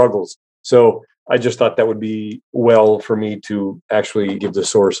Intellectual Struggles. So I just thought that would be well for me to actually give the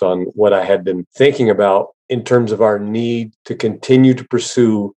source on what I had been thinking about in terms of our need to continue to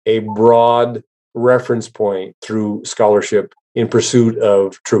pursue a broad reference point through scholarship in pursuit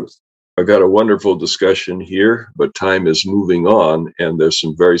of truth. I've got a wonderful discussion here, but time is moving on, and there's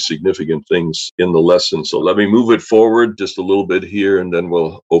some very significant things in the lesson. So let me move it forward just a little bit here, and then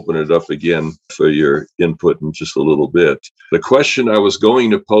we'll open it up again for your input in just a little bit. The question I was going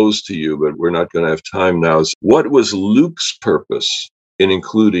to pose to you, but we're not going to have time now, is what was Luke's purpose in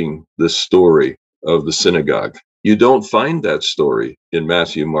including this story of the synagogue? You don't find that story in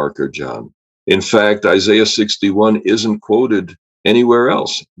Matthew, Mark, or John. In fact, Isaiah 61 isn't quoted anywhere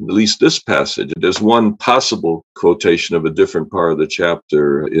else, at least this passage. There's one possible quotation of a different part of the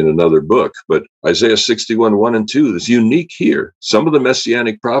chapter in another book, but Isaiah 61, 1 and 2 is unique here. Some of the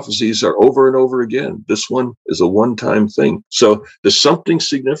messianic prophecies are over and over again. This one is a one-time thing. So there's something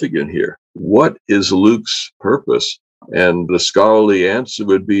significant here. What is Luke's purpose? And the scholarly answer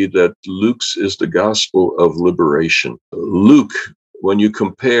would be that Luke's is the gospel of liberation. Luke, when you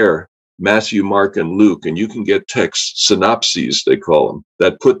compare Matthew, Mark, and Luke, and you can get texts, synopses, they call them,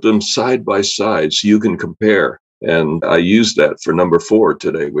 that put them side by side so you can compare. And I used that for number 4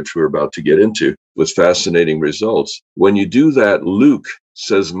 today, which we're about to get into, with fascinating results. When you do that, Luke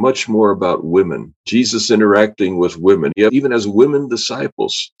says much more about women, Jesus interacting with women. He even has women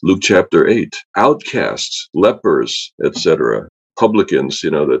disciples, Luke chapter 8, outcasts, lepers, etc., publicans,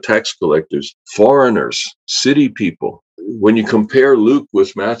 the tax collectors, foreigners, city people. When you compare Luke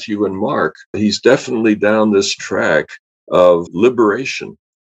with Matthew and Mark, he's definitely down this track of liberation,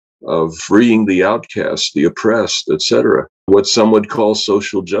 of freeing the outcast, the oppressed, etc., what some would call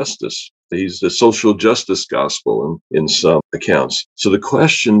social justice. He's the social justice gospel in some accounts. So the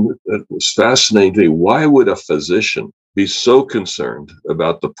question that was fascinating to me, why would a physician be so concerned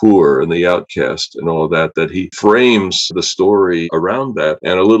about the poor and the outcast and all of that, that he frames the story around that?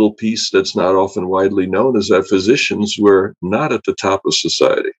 And a little piece that's not often widely known is that physicians were not at the top of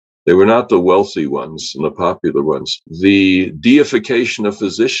society. They were not the wealthy ones and the popular ones. The deification of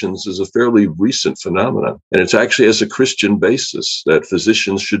physicians is a fairly recent phenomenon. And it's actually as a Christian basis that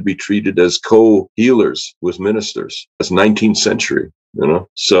physicians should be treated as co-healers with ministers. That's 19th century.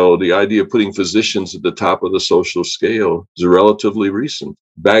 So the idea of putting physicians at the top of the social scale is relatively recent.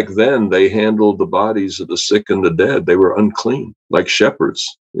 Back then, they handled the bodies of the sick and the dead. They were unclean, like shepherds,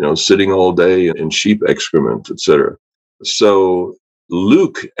 sitting all day in sheep excrement, etc. So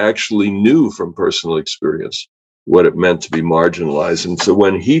Luke actually knew from personal experience what it meant to be marginalized. And so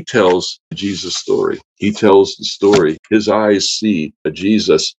when he tells Jesus' story, he tells the story, his eyes see a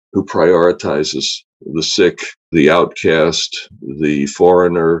Jesus who prioritizes the sick, the outcast, the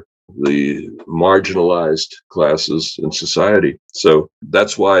foreigner, the marginalized classes in society. So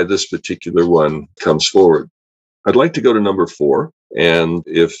that's why this particular one comes forward. I'd like to go to number 4. And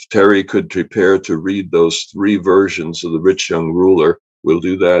if Terry could prepare to read those 3 versions of the rich young ruler, we'll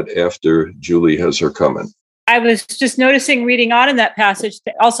do that after Julie has her comment. I was just noticing, reading on in that passage,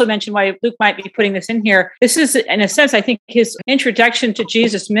 to also mention why Luke might be putting this in here. This is, in a sense, I think, his introduction to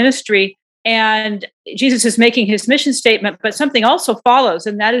Jesus' ministry. And Jesus is making his mission statement, but something also follows,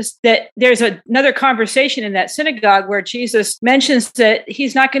 and that is that there's another conversation in that synagogue where Jesus mentions that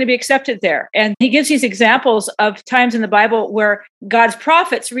he's not going to be accepted there. And he gives these examples of times in the Bible where God's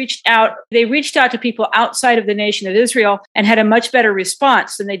prophets reached out to people outside of the nation of Israel and had a much better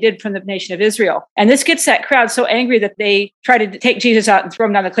response than they did from the nation of Israel. And this gets that crowd so angry that they try to take Jesus out and throw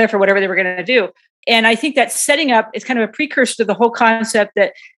him down the cliff or whatever they were going to do. And I think that's setting up, it's kind of a precursor to the whole concept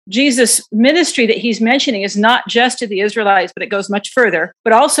that Jesus' ministry that he's mentioning is not just to the Israelites, but it goes much further,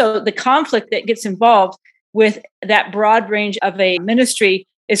 but also the conflict that gets involved with that broad range of a ministry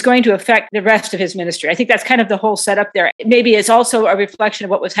is going to affect the rest of his ministry. I think that's kind of the whole setup there. Maybe it's also a reflection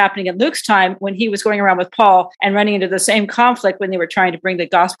of what was happening in Luke's time when he was going around with Paul and running into the same conflict when they were trying to bring the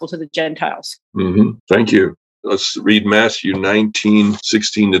gospel to the Gentiles. Mm-hmm. Thank you. Let's read Matthew 19,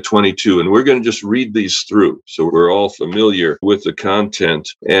 16 to 22. And we're going to just read these through, so we're all familiar with the content.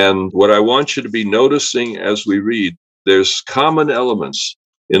 And what I want you to be noticing as we read, there's common elements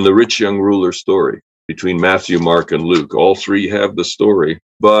in the rich young ruler story between Matthew, Mark, and Luke. All 3 have the story,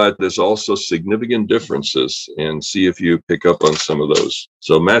 but there's also significant differences. And see if you pick up on some of those.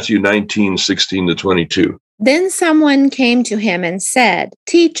 So Matthew 19, 16 to 22. Then someone came to him and said,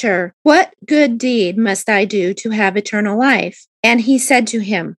 "Teacher, what good deed must I do to have eternal life?" And he said to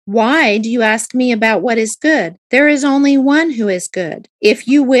him, "Why do you ask me about what is good? There is only one who is good. If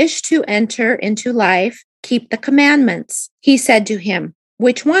you wish to enter into life, keep the commandments." He said to him,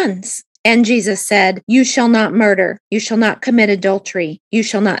 "Which ones?" And Jesus said, "You shall not murder. You shall not commit adultery. You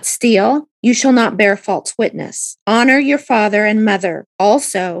shall not steal. You shall not bear false witness. Honor your father and mother.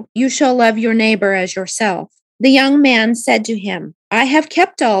 Also, you shall love your neighbor as yourself. The young man said to him, I have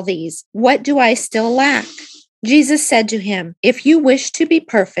kept all these. What do I still lack? Jesus said to him, If you wish to be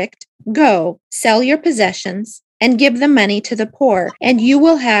perfect, go, sell your possessions, and give the money to the poor, and you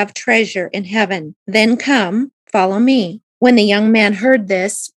will have treasure in heaven. Then come, follow me. When the young man heard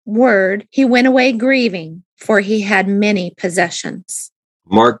this word, he went away grieving, for he had many possessions.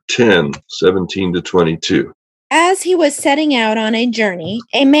 Mark 10:17-22. As he was setting out on a journey,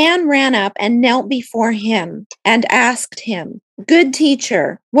 a man ran up and knelt before him and asked him, Good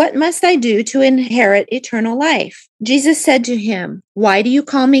teacher, what must I do to inherit eternal life? Jesus said to him, Why do you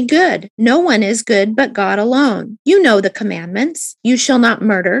call me good? No one is good but God alone. You know the commandments. You shall not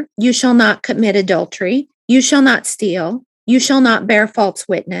murder. You shall not commit adultery. You shall not steal. You shall not bear false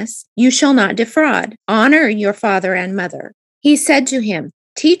witness. You shall not defraud. Honor your father and mother. He said to him,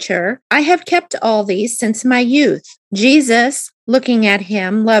 Teacher, I have kept all these since my youth. Jesus, looking at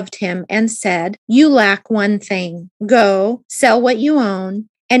him, loved him and said, You lack one thing. Go, sell what you own,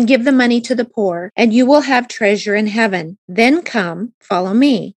 and give the money to the poor, and you will have treasure in heaven. Then come, follow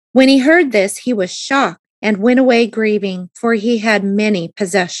me. When he heard this, he was shocked and went away grieving, for he had many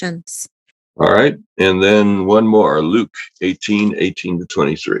possessions. All right. And then one more, Luke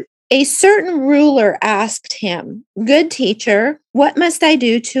 18:18-23. A certain ruler asked him, Good teacher, what must I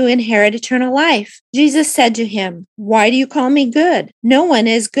do to inherit eternal life? Jesus said to him, Why do you call me good? No one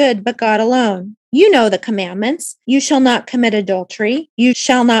is good but God alone. You know the commandments. You shall not commit adultery. You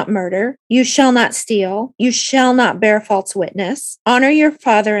shall not murder. You shall not steal. You shall not bear false witness. Honor your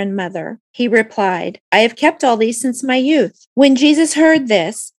father and mother. He replied, I have kept all these since my youth. When Jesus heard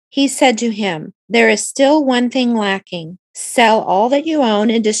this, he said to him, There is still one thing lacking. Sell all that you own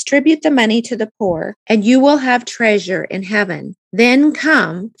and distribute the money to the poor, and you will have treasure in heaven. Then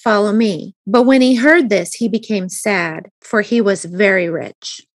come, follow me. But when he heard this, he became sad, for he was very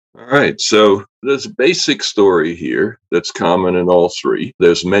rich. All right. So there's a basic story here that's common in all three.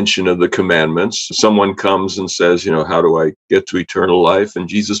 There's mention of the commandments. Someone comes and says, how do I get to eternal life? And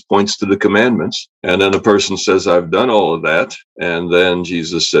Jesus points to the commandments. And then the person says, I've done all of that. And then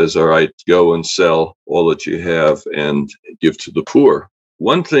Jesus says, all right, go and sell all that you have and give to the poor.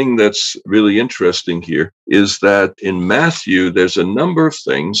 One thing that's really interesting here is that in Matthew, there's a number of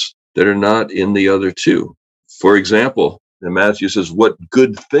things that are not in the other two. For example, and Matthew says, what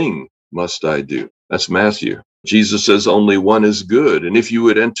good thing must I do? That's Matthew. Jesus says only one is good. And if you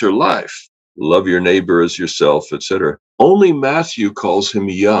would enter life, love your neighbor as yourself, etc. Only Matthew calls him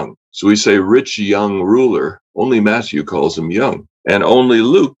young. So we say rich young ruler. Only Matthew calls him young. And only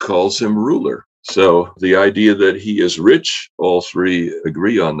Luke calls him ruler. So the idea that he is rich, all three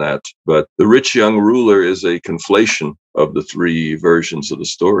agree on that. But the rich young ruler is a conflation of the three versions of the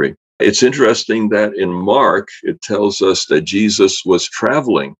story. It's interesting that in Mark, it tells us that Jesus was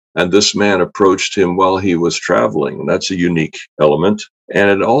traveling and this man approached him while he was traveling. And that's a unique element. And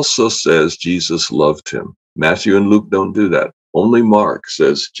it also says Jesus loved him. Matthew and Luke don't do that. Only Mark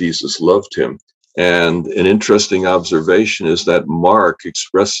says Jesus loved him. And an interesting observation is that Mark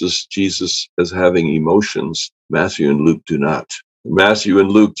expresses Jesus as having emotions. Matthew and Luke do not. Matthew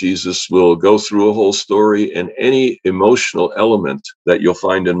and Luke, Jesus will go through a whole story, and any emotional element that you'll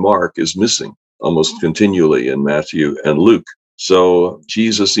find in Mark is missing almost continually in Matthew and Luke. So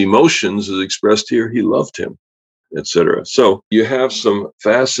Jesus' emotions is expressed here. He loved him, etc. So you have some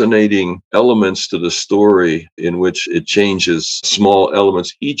fascinating elements to the story in which it changes small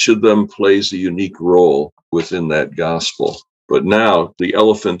elements. Each of them plays a unique role within that gospel. But now the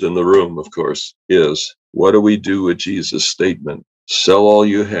elephant in the room, of course, is what do we do with Jesus' statement? Sell all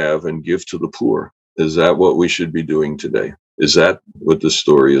you have and give to the poor. Is that what we should be doing today? Is that what the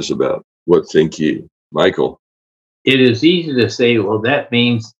story is about? What think ye? Michael? It is easy to say, well, that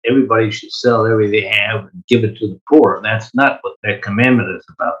means everybody should sell everything they have and give it to the poor. And that's not what that commandment is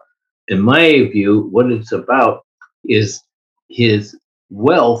about. In my view, what it's about is his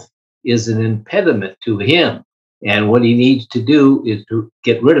wealth is an impediment to him. And what he needs to do is to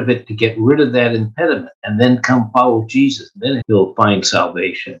get rid of it, to get rid of that impediment, and then come follow Jesus. Then he'll find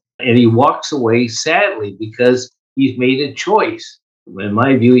salvation. And he walks away sadly because he's made a choice. In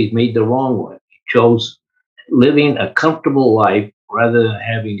my view, he's made the wrong one. He chose living a comfortable life rather than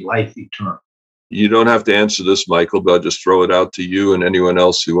having life eternal. You don't have to answer this, Michael, but I'll just throw it out to you and anyone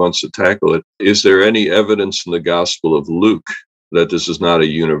else who wants to tackle it. Is there any evidence in the Gospel of Luke that this is not a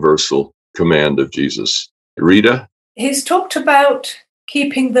universal command of Jesus? Rita? He's talked about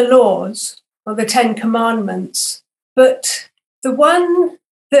keeping the laws or the 10 commandments, but the one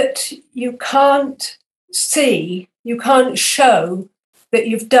that you can't see, you can't show that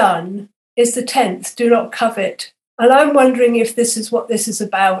you've done is the 10th, do not covet. And I'm wondering if this is what this is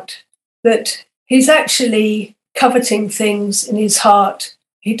about, that he's actually coveting things in his heart.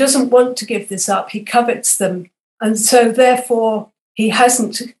 He doesn't want to give this up. He covets them. And so therefore, he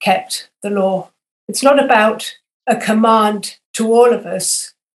hasn't kept the law. It's not about a command to all of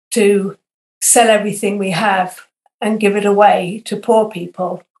us to sell everything we have and give it away to poor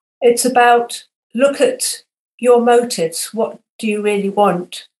people. It's about, look at your motives. What do you really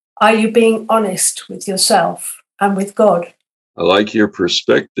want? Are you being honest with yourself and with God? I like your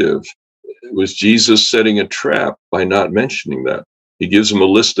perspective. Was Jesus setting a trap by not mentioning that? He gives them a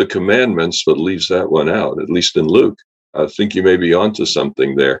list of commandments, but leaves that one out, at least in Luke. I think you may be onto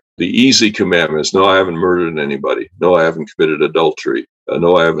something there. The easy commandments: no, I haven't murdered anybody. No, I haven't committed adultery.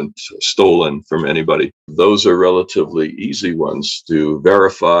 No, I haven't stolen from anybody. Those are relatively easy ones to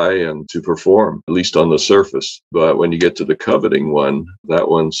verify and to perform, at least on the surface. But when you get to the coveting one,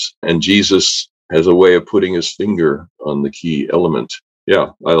 and Jesus has a way of putting his finger on the key element. Yeah,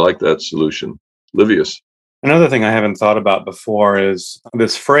 I like that solution. Livius. Another thing I haven't thought about before is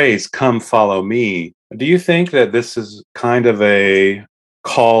this phrase, come follow me. Do you think that this is kind of a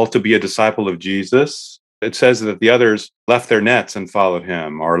call to be a disciple of Jesus? It says that the others left their nets and followed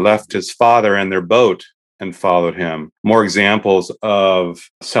him, or left his father and their boat and followed him. More examples of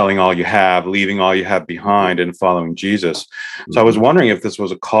selling all you have, leaving all you have behind, and following Jesus. So I was wondering if this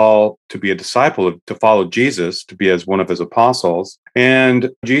was a call to be a disciple, to follow Jesus, to be as one of his apostles.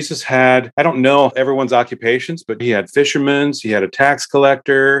 And Jesus had, I don't know everyone's occupations, but he had fishermen, he had a tax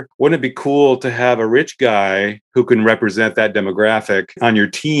collector. Wouldn't it be cool to have a rich guy who can represent that demographic on your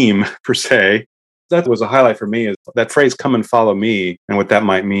team, per se? That was a highlight for me, is that phrase, come and follow me, and what that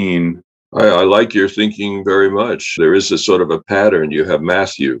might mean. I like your thinking very much. There is a sort of a pattern. You have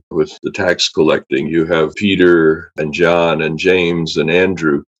Matthew with the tax collecting. You have Peter and John and James and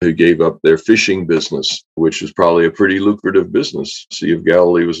Andrew, who gave up their fishing business, which is probably a pretty lucrative business. Sea of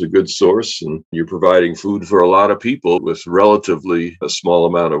Galilee was a good source, and you're providing food for a lot of people with relatively a small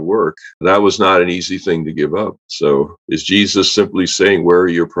amount of work. That was not an easy thing to give up. So is Jesus simply saying, where are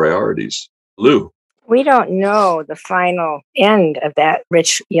your priorities? Lou? We don't know the final end of that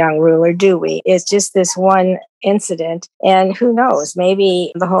rich young ruler, do we? It's just this one incident. And who knows,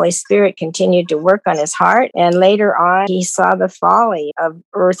 maybe the Holy Spirit continued to work on his heart. And later on, he saw the folly of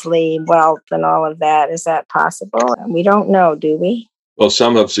earthly wealth and all of that. Is that possible? We don't know, do we? Well,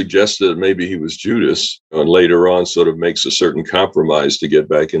 some have suggested that maybe he was Judas, and later on sort of makes a certain compromise to get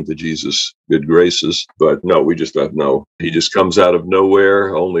back into Jesus' good graces. But no, we just don't know. He just comes out of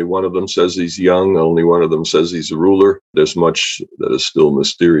nowhere. Only one of them says he's young. Only one of them says he's a ruler. There's much that is still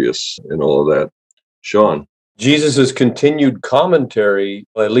mysterious in all of that. Sean? Jesus' continued commentary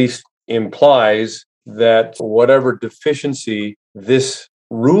at least implies that whatever deficiency this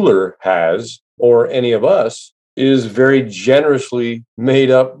ruler has, or any of us, is very generously made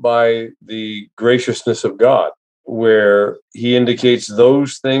up by the graciousness of God, where he indicates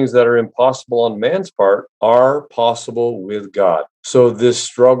those things that are impossible on man's part are possible with God. So this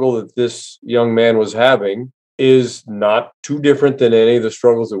struggle that this young man was having is not too different than any of the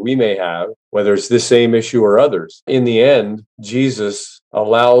struggles that we may have, whether it's this same issue or others. In the end, Jesus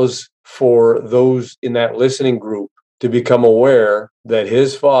allows for those in that listening group to become aware that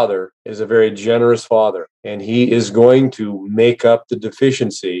his Father is a very generous Father, and he is going to make up the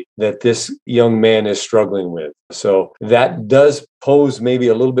deficiency that this young man is struggling with. So that does pose maybe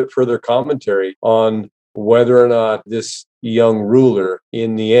a little bit further commentary on whether or not this young ruler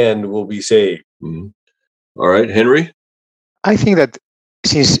in the end will be saved. Mm-hmm. All right, Henry? I think that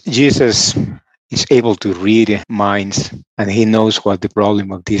since Jesus is able to read minds and he knows what the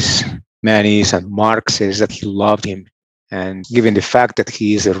problem of this man is, and Mark says that he loved him, and given the fact that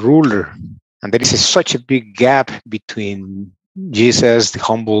he is a ruler, and there is such a big gap between Jesus, the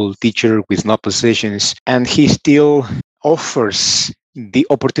humble teacher with no possessions, and he still offers the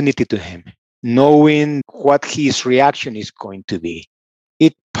opportunity to him, knowing what his reaction is going to be.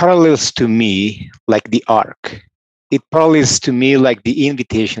 It parallels to me like the ark. It parallels to me like the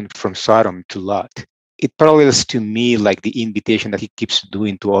invitation from Sodom to Lot. It parallels to me like the invitation that he keeps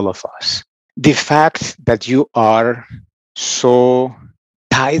doing to all of us. The fact that you are so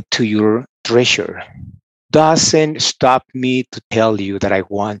tied to your treasure doesn't stop me to tell you that I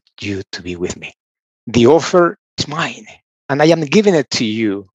want you to be with me. The offer is mine, and I am giving it to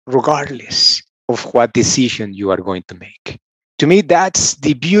you regardless of what decision you are going to make. To me, that's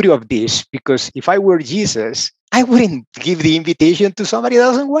the beauty of this, because if I were Jesus, I wouldn't give the invitation to somebody that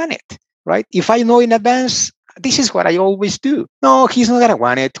doesn't want it, right? If I know in advance, this is what I always do. No, he's not going to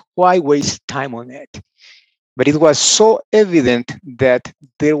want it. Why waste time on it? But it was so evident that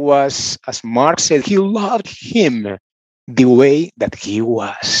there was, as Mark said, he loved him the way that he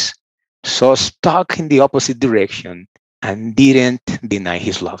was. So stuck in the opposite direction and didn't deny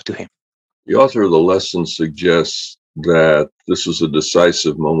his love to him. The author of the lesson suggests that this was a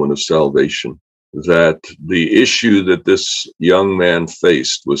decisive moment of salvation, that the issue that this young man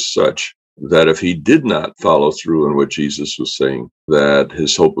faced was such that if he did not follow through on what Jesus was saying, that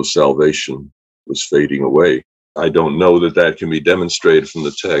his hope of salvation was fading away. I don't know that that can be demonstrated from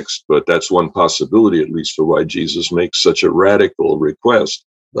the text, but that's one possibility, at least, for why Jesus makes such a radical request.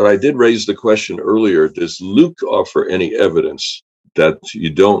 But I did raise the question earlier, does Luke offer any evidence that you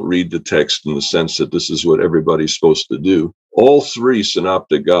don't read the text in the sense that this is what everybody's supposed to do? All three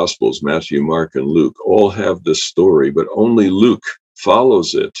synoptic gospels, Matthew, Mark, and Luke, all have this story, but only Luke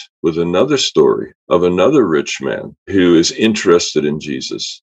follows it with another story of another rich man who is interested in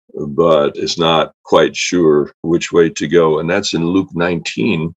Jesus, but is not quite sure which way to go. And that's in Luke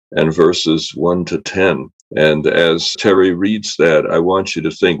 19 and verses 1 to 10. And as Terry reads that, I want you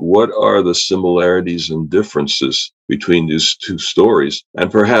to think, what are the similarities and differences between these two stories?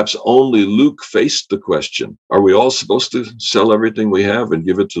 And perhaps only Luke faced the question, are we all supposed to sell everything we have and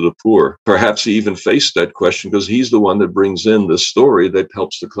give it to the poor? Perhaps he even faced that question because he's the one that brings in the story that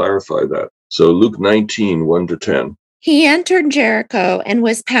helps to clarify that. So Luke 19, 1 to 10. He entered Jericho and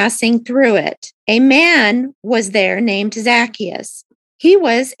was passing through it. A man was there named Zacchaeus. He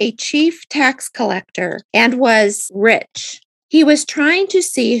was a chief tax collector and was rich. He was trying to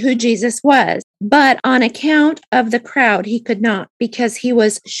see who Jesus was, but on account of the crowd, he could not because he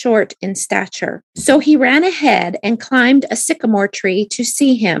was short in stature. So he ran ahead and climbed a sycamore tree to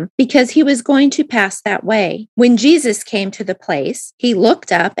see him because he was going to pass that way. When Jesus came to the place, he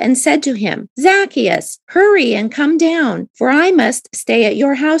looked up and said to him, "Zacchaeus, hurry and come down, for I must stay at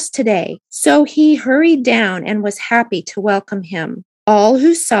your house today." So he hurried down and was happy to welcome him. All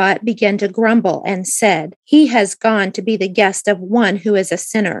who saw it began to grumble and said, "He has gone to be the guest of one who is a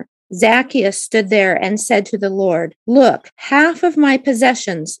sinner." Zacchaeus stood there and said to the Lord, "Look, half of my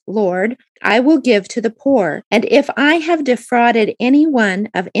possessions, Lord, I will give to the poor. And if I have defrauded anyone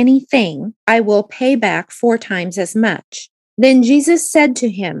of anything, I will pay back 4 times as much." Then Jesus said to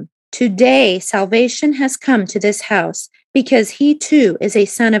him, "Today salvation has come to this house, because he too is a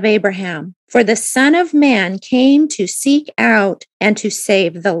son of Abraham. For the Son of Man came to seek out and to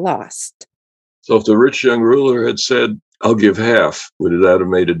save the lost." So if the rich young ruler had said, "I'll give half," would that have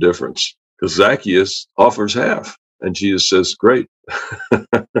made a difference? Because Zacchaeus offers half. And Jesus says, great.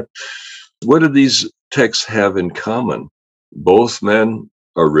 What do these texts have in common? Both men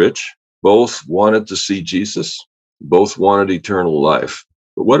are rich. Both wanted to see Jesus. Both wanted eternal life.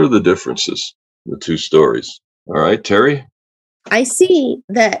 But what are the differences in the two stories? All right, Terry? I see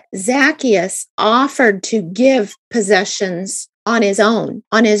that Zacchaeus offered to give possessions on his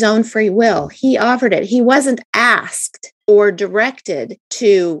own free will. He offered it. He wasn't asked or directed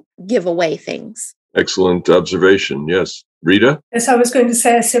to give away things. Excellent observation. Yes. Rita? Yes, I was going to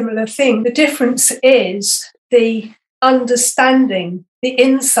say a similar thing. The difference is the understanding, the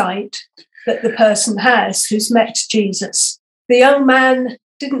insight that the person has who's met Jesus. The young man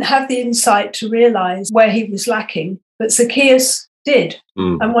didn't have the insight to realize where he was lacking, but Zacchaeus did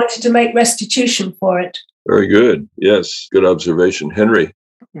and wanted to make restitution for it. Very good. Yes, good observation. Henry?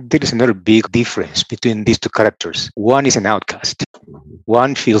 There is another big difference between these two characters. One is an outcast.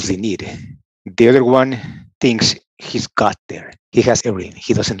 One feels the need. The other one thinks he's got there. He has everything.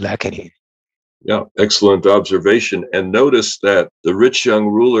 He doesn't lack anything. Yeah, excellent observation. And notice that the rich young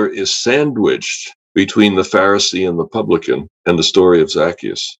ruler is sandwiched between the Pharisee and the publican and the story of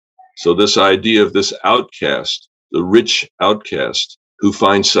Zacchaeus. So this idea of this outcast, the rich outcast who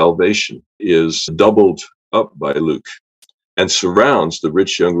finds salvation, is doubled up by Luke and surrounds the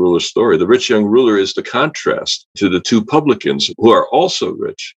rich young ruler story. The rich young ruler is the contrast to the two publicans who are also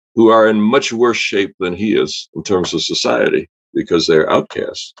rich, who are in much worse shape than he is in terms of society because they're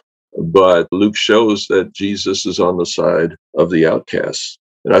outcasts. But Luke shows that Jesus is on the side of the outcasts.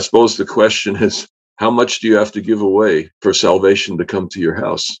 And I suppose the question is, how much do you have to give away for salvation to come to your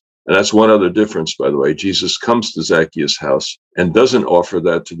house? And that's one other difference, by the way. Jesus comes to Zacchaeus' house and doesn't offer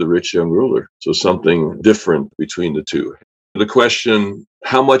that to the rich young ruler. So something different between the two. The question,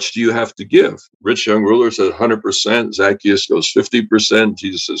 how much do you have to give? Rich young ruler says 100%. Zacchaeus goes 50%.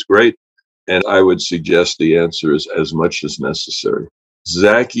 Jesus says, great. And I would suggest the answer is as much as necessary.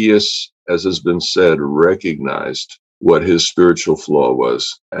 Zacchaeus, as has been said, recognized what his spiritual flaw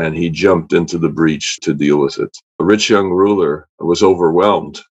was, and he jumped into the breach to deal with it. The rich young ruler was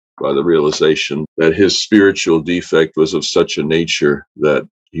overwhelmed by the realization that his spiritual defect was of such a nature that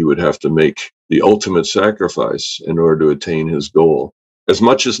he would have to make the ultimate sacrifice in order to attain his goal, as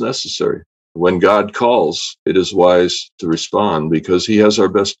much as necessary. When God calls, it is wise to respond because he has our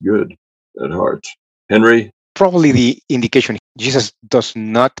best good at heart. Henry? Probably the indication Jesus does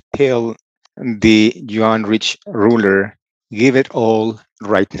not tell the John rich ruler, give it all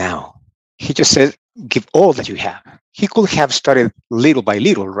right now. He just says, give all that you have. He could have started little by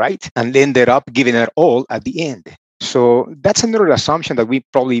little, right? And ended up giving it all at the end. So that's another assumption that we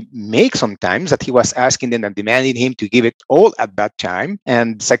probably make sometimes, that he was asking them and demanding him to give it all at that time.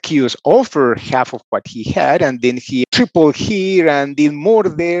 And Zacchaeus offered half of what he had, and then he tripled here and did more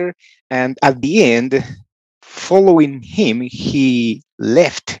there. And at the end, following him, he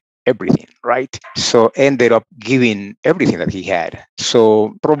left everything, right? So ended up giving everything that he had.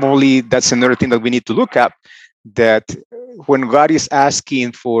 So probably that's another thing that we need to look at, that when God is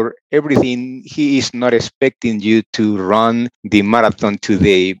asking for everything, he is not expecting you to run the marathon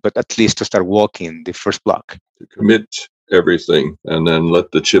today, but at least to start walking the first block. To commit everything and then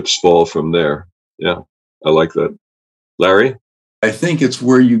let the chips fall from there. Yeah, I like that. Larry? I think it's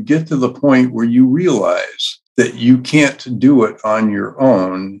where you get to the point where you realize that you can't do it on your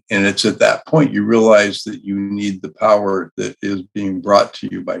own. And it's at that point you realize that you need the power that is being brought to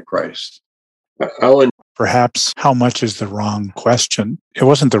you by Christ. Alan? Perhaps how much is the wrong question. It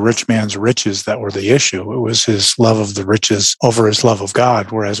wasn't the rich man's riches that were the issue. It was his love of the riches over his love of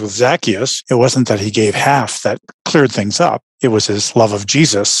God. Whereas with Zacchaeus, it wasn't that he gave half that cleared things up. It was his love of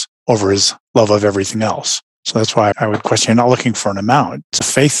Jesus over his love of everything else. So that's why I would question, you're not looking for an amount. It's a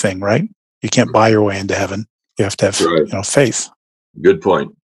faith thing, right? You can't buy your way into heaven. You have to have faith. Good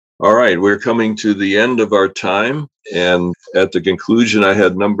point. All right, we're coming to the end of our time. And at the conclusion, I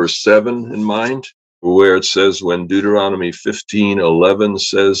had number 7 in mind, where it says, when Deuteronomy 15:11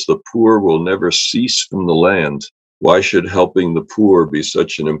 says, the poor will never cease from the land, why should helping the poor be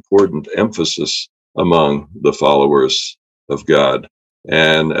such an important emphasis among the followers of God?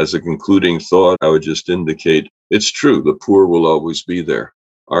 And as a concluding thought, I would just indicate it's true, the poor will always be there.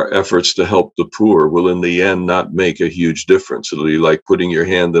 Our efforts to help the poor will in the end not make a huge difference. It'll be like putting your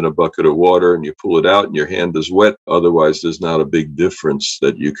hand in a bucket of water and you pull it out and your hand is wet. Otherwise, there's not a big difference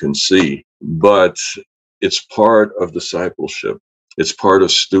that you can see. But it's part of discipleship. It's part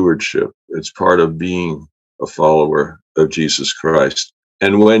of stewardship. It's part of being a follower of Jesus Christ.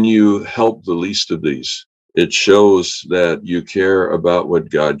 And when you help the least of these, it shows that you care about what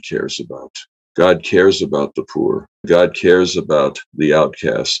God cares about. God cares about the poor. God cares about the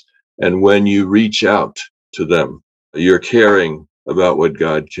outcast. And when you reach out to them, you're caring about what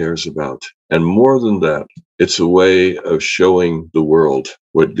God cares about. And more than that, it's a way of showing the world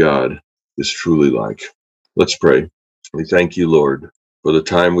what God is truly like. Let's pray. We thank you, Lord, for the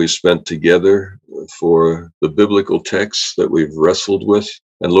time we spent together, for the biblical texts that we've wrestled with.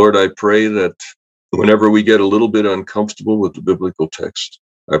 And Lord, I pray that whenever we get a little bit uncomfortable with the biblical text,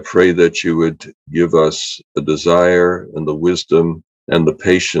 I pray that you would give us a desire and the wisdom and the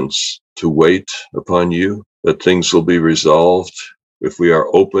patience to wait upon you, that things will be resolved if we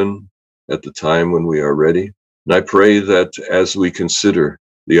are open at the time when we are ready. And I pray that as we consider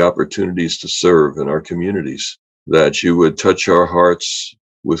the opportunities to serve in our communities, that you would touch our hearts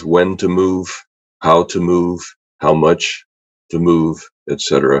with when to move, how much to move,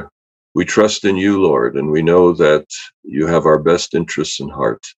 etc. We trust in you, Lord, and we know that you have our best interests in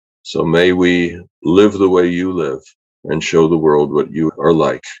heart. So may we live the way you live and show the world what you are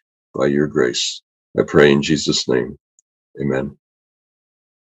like by your grace. I pray in Jesus' name. Amen.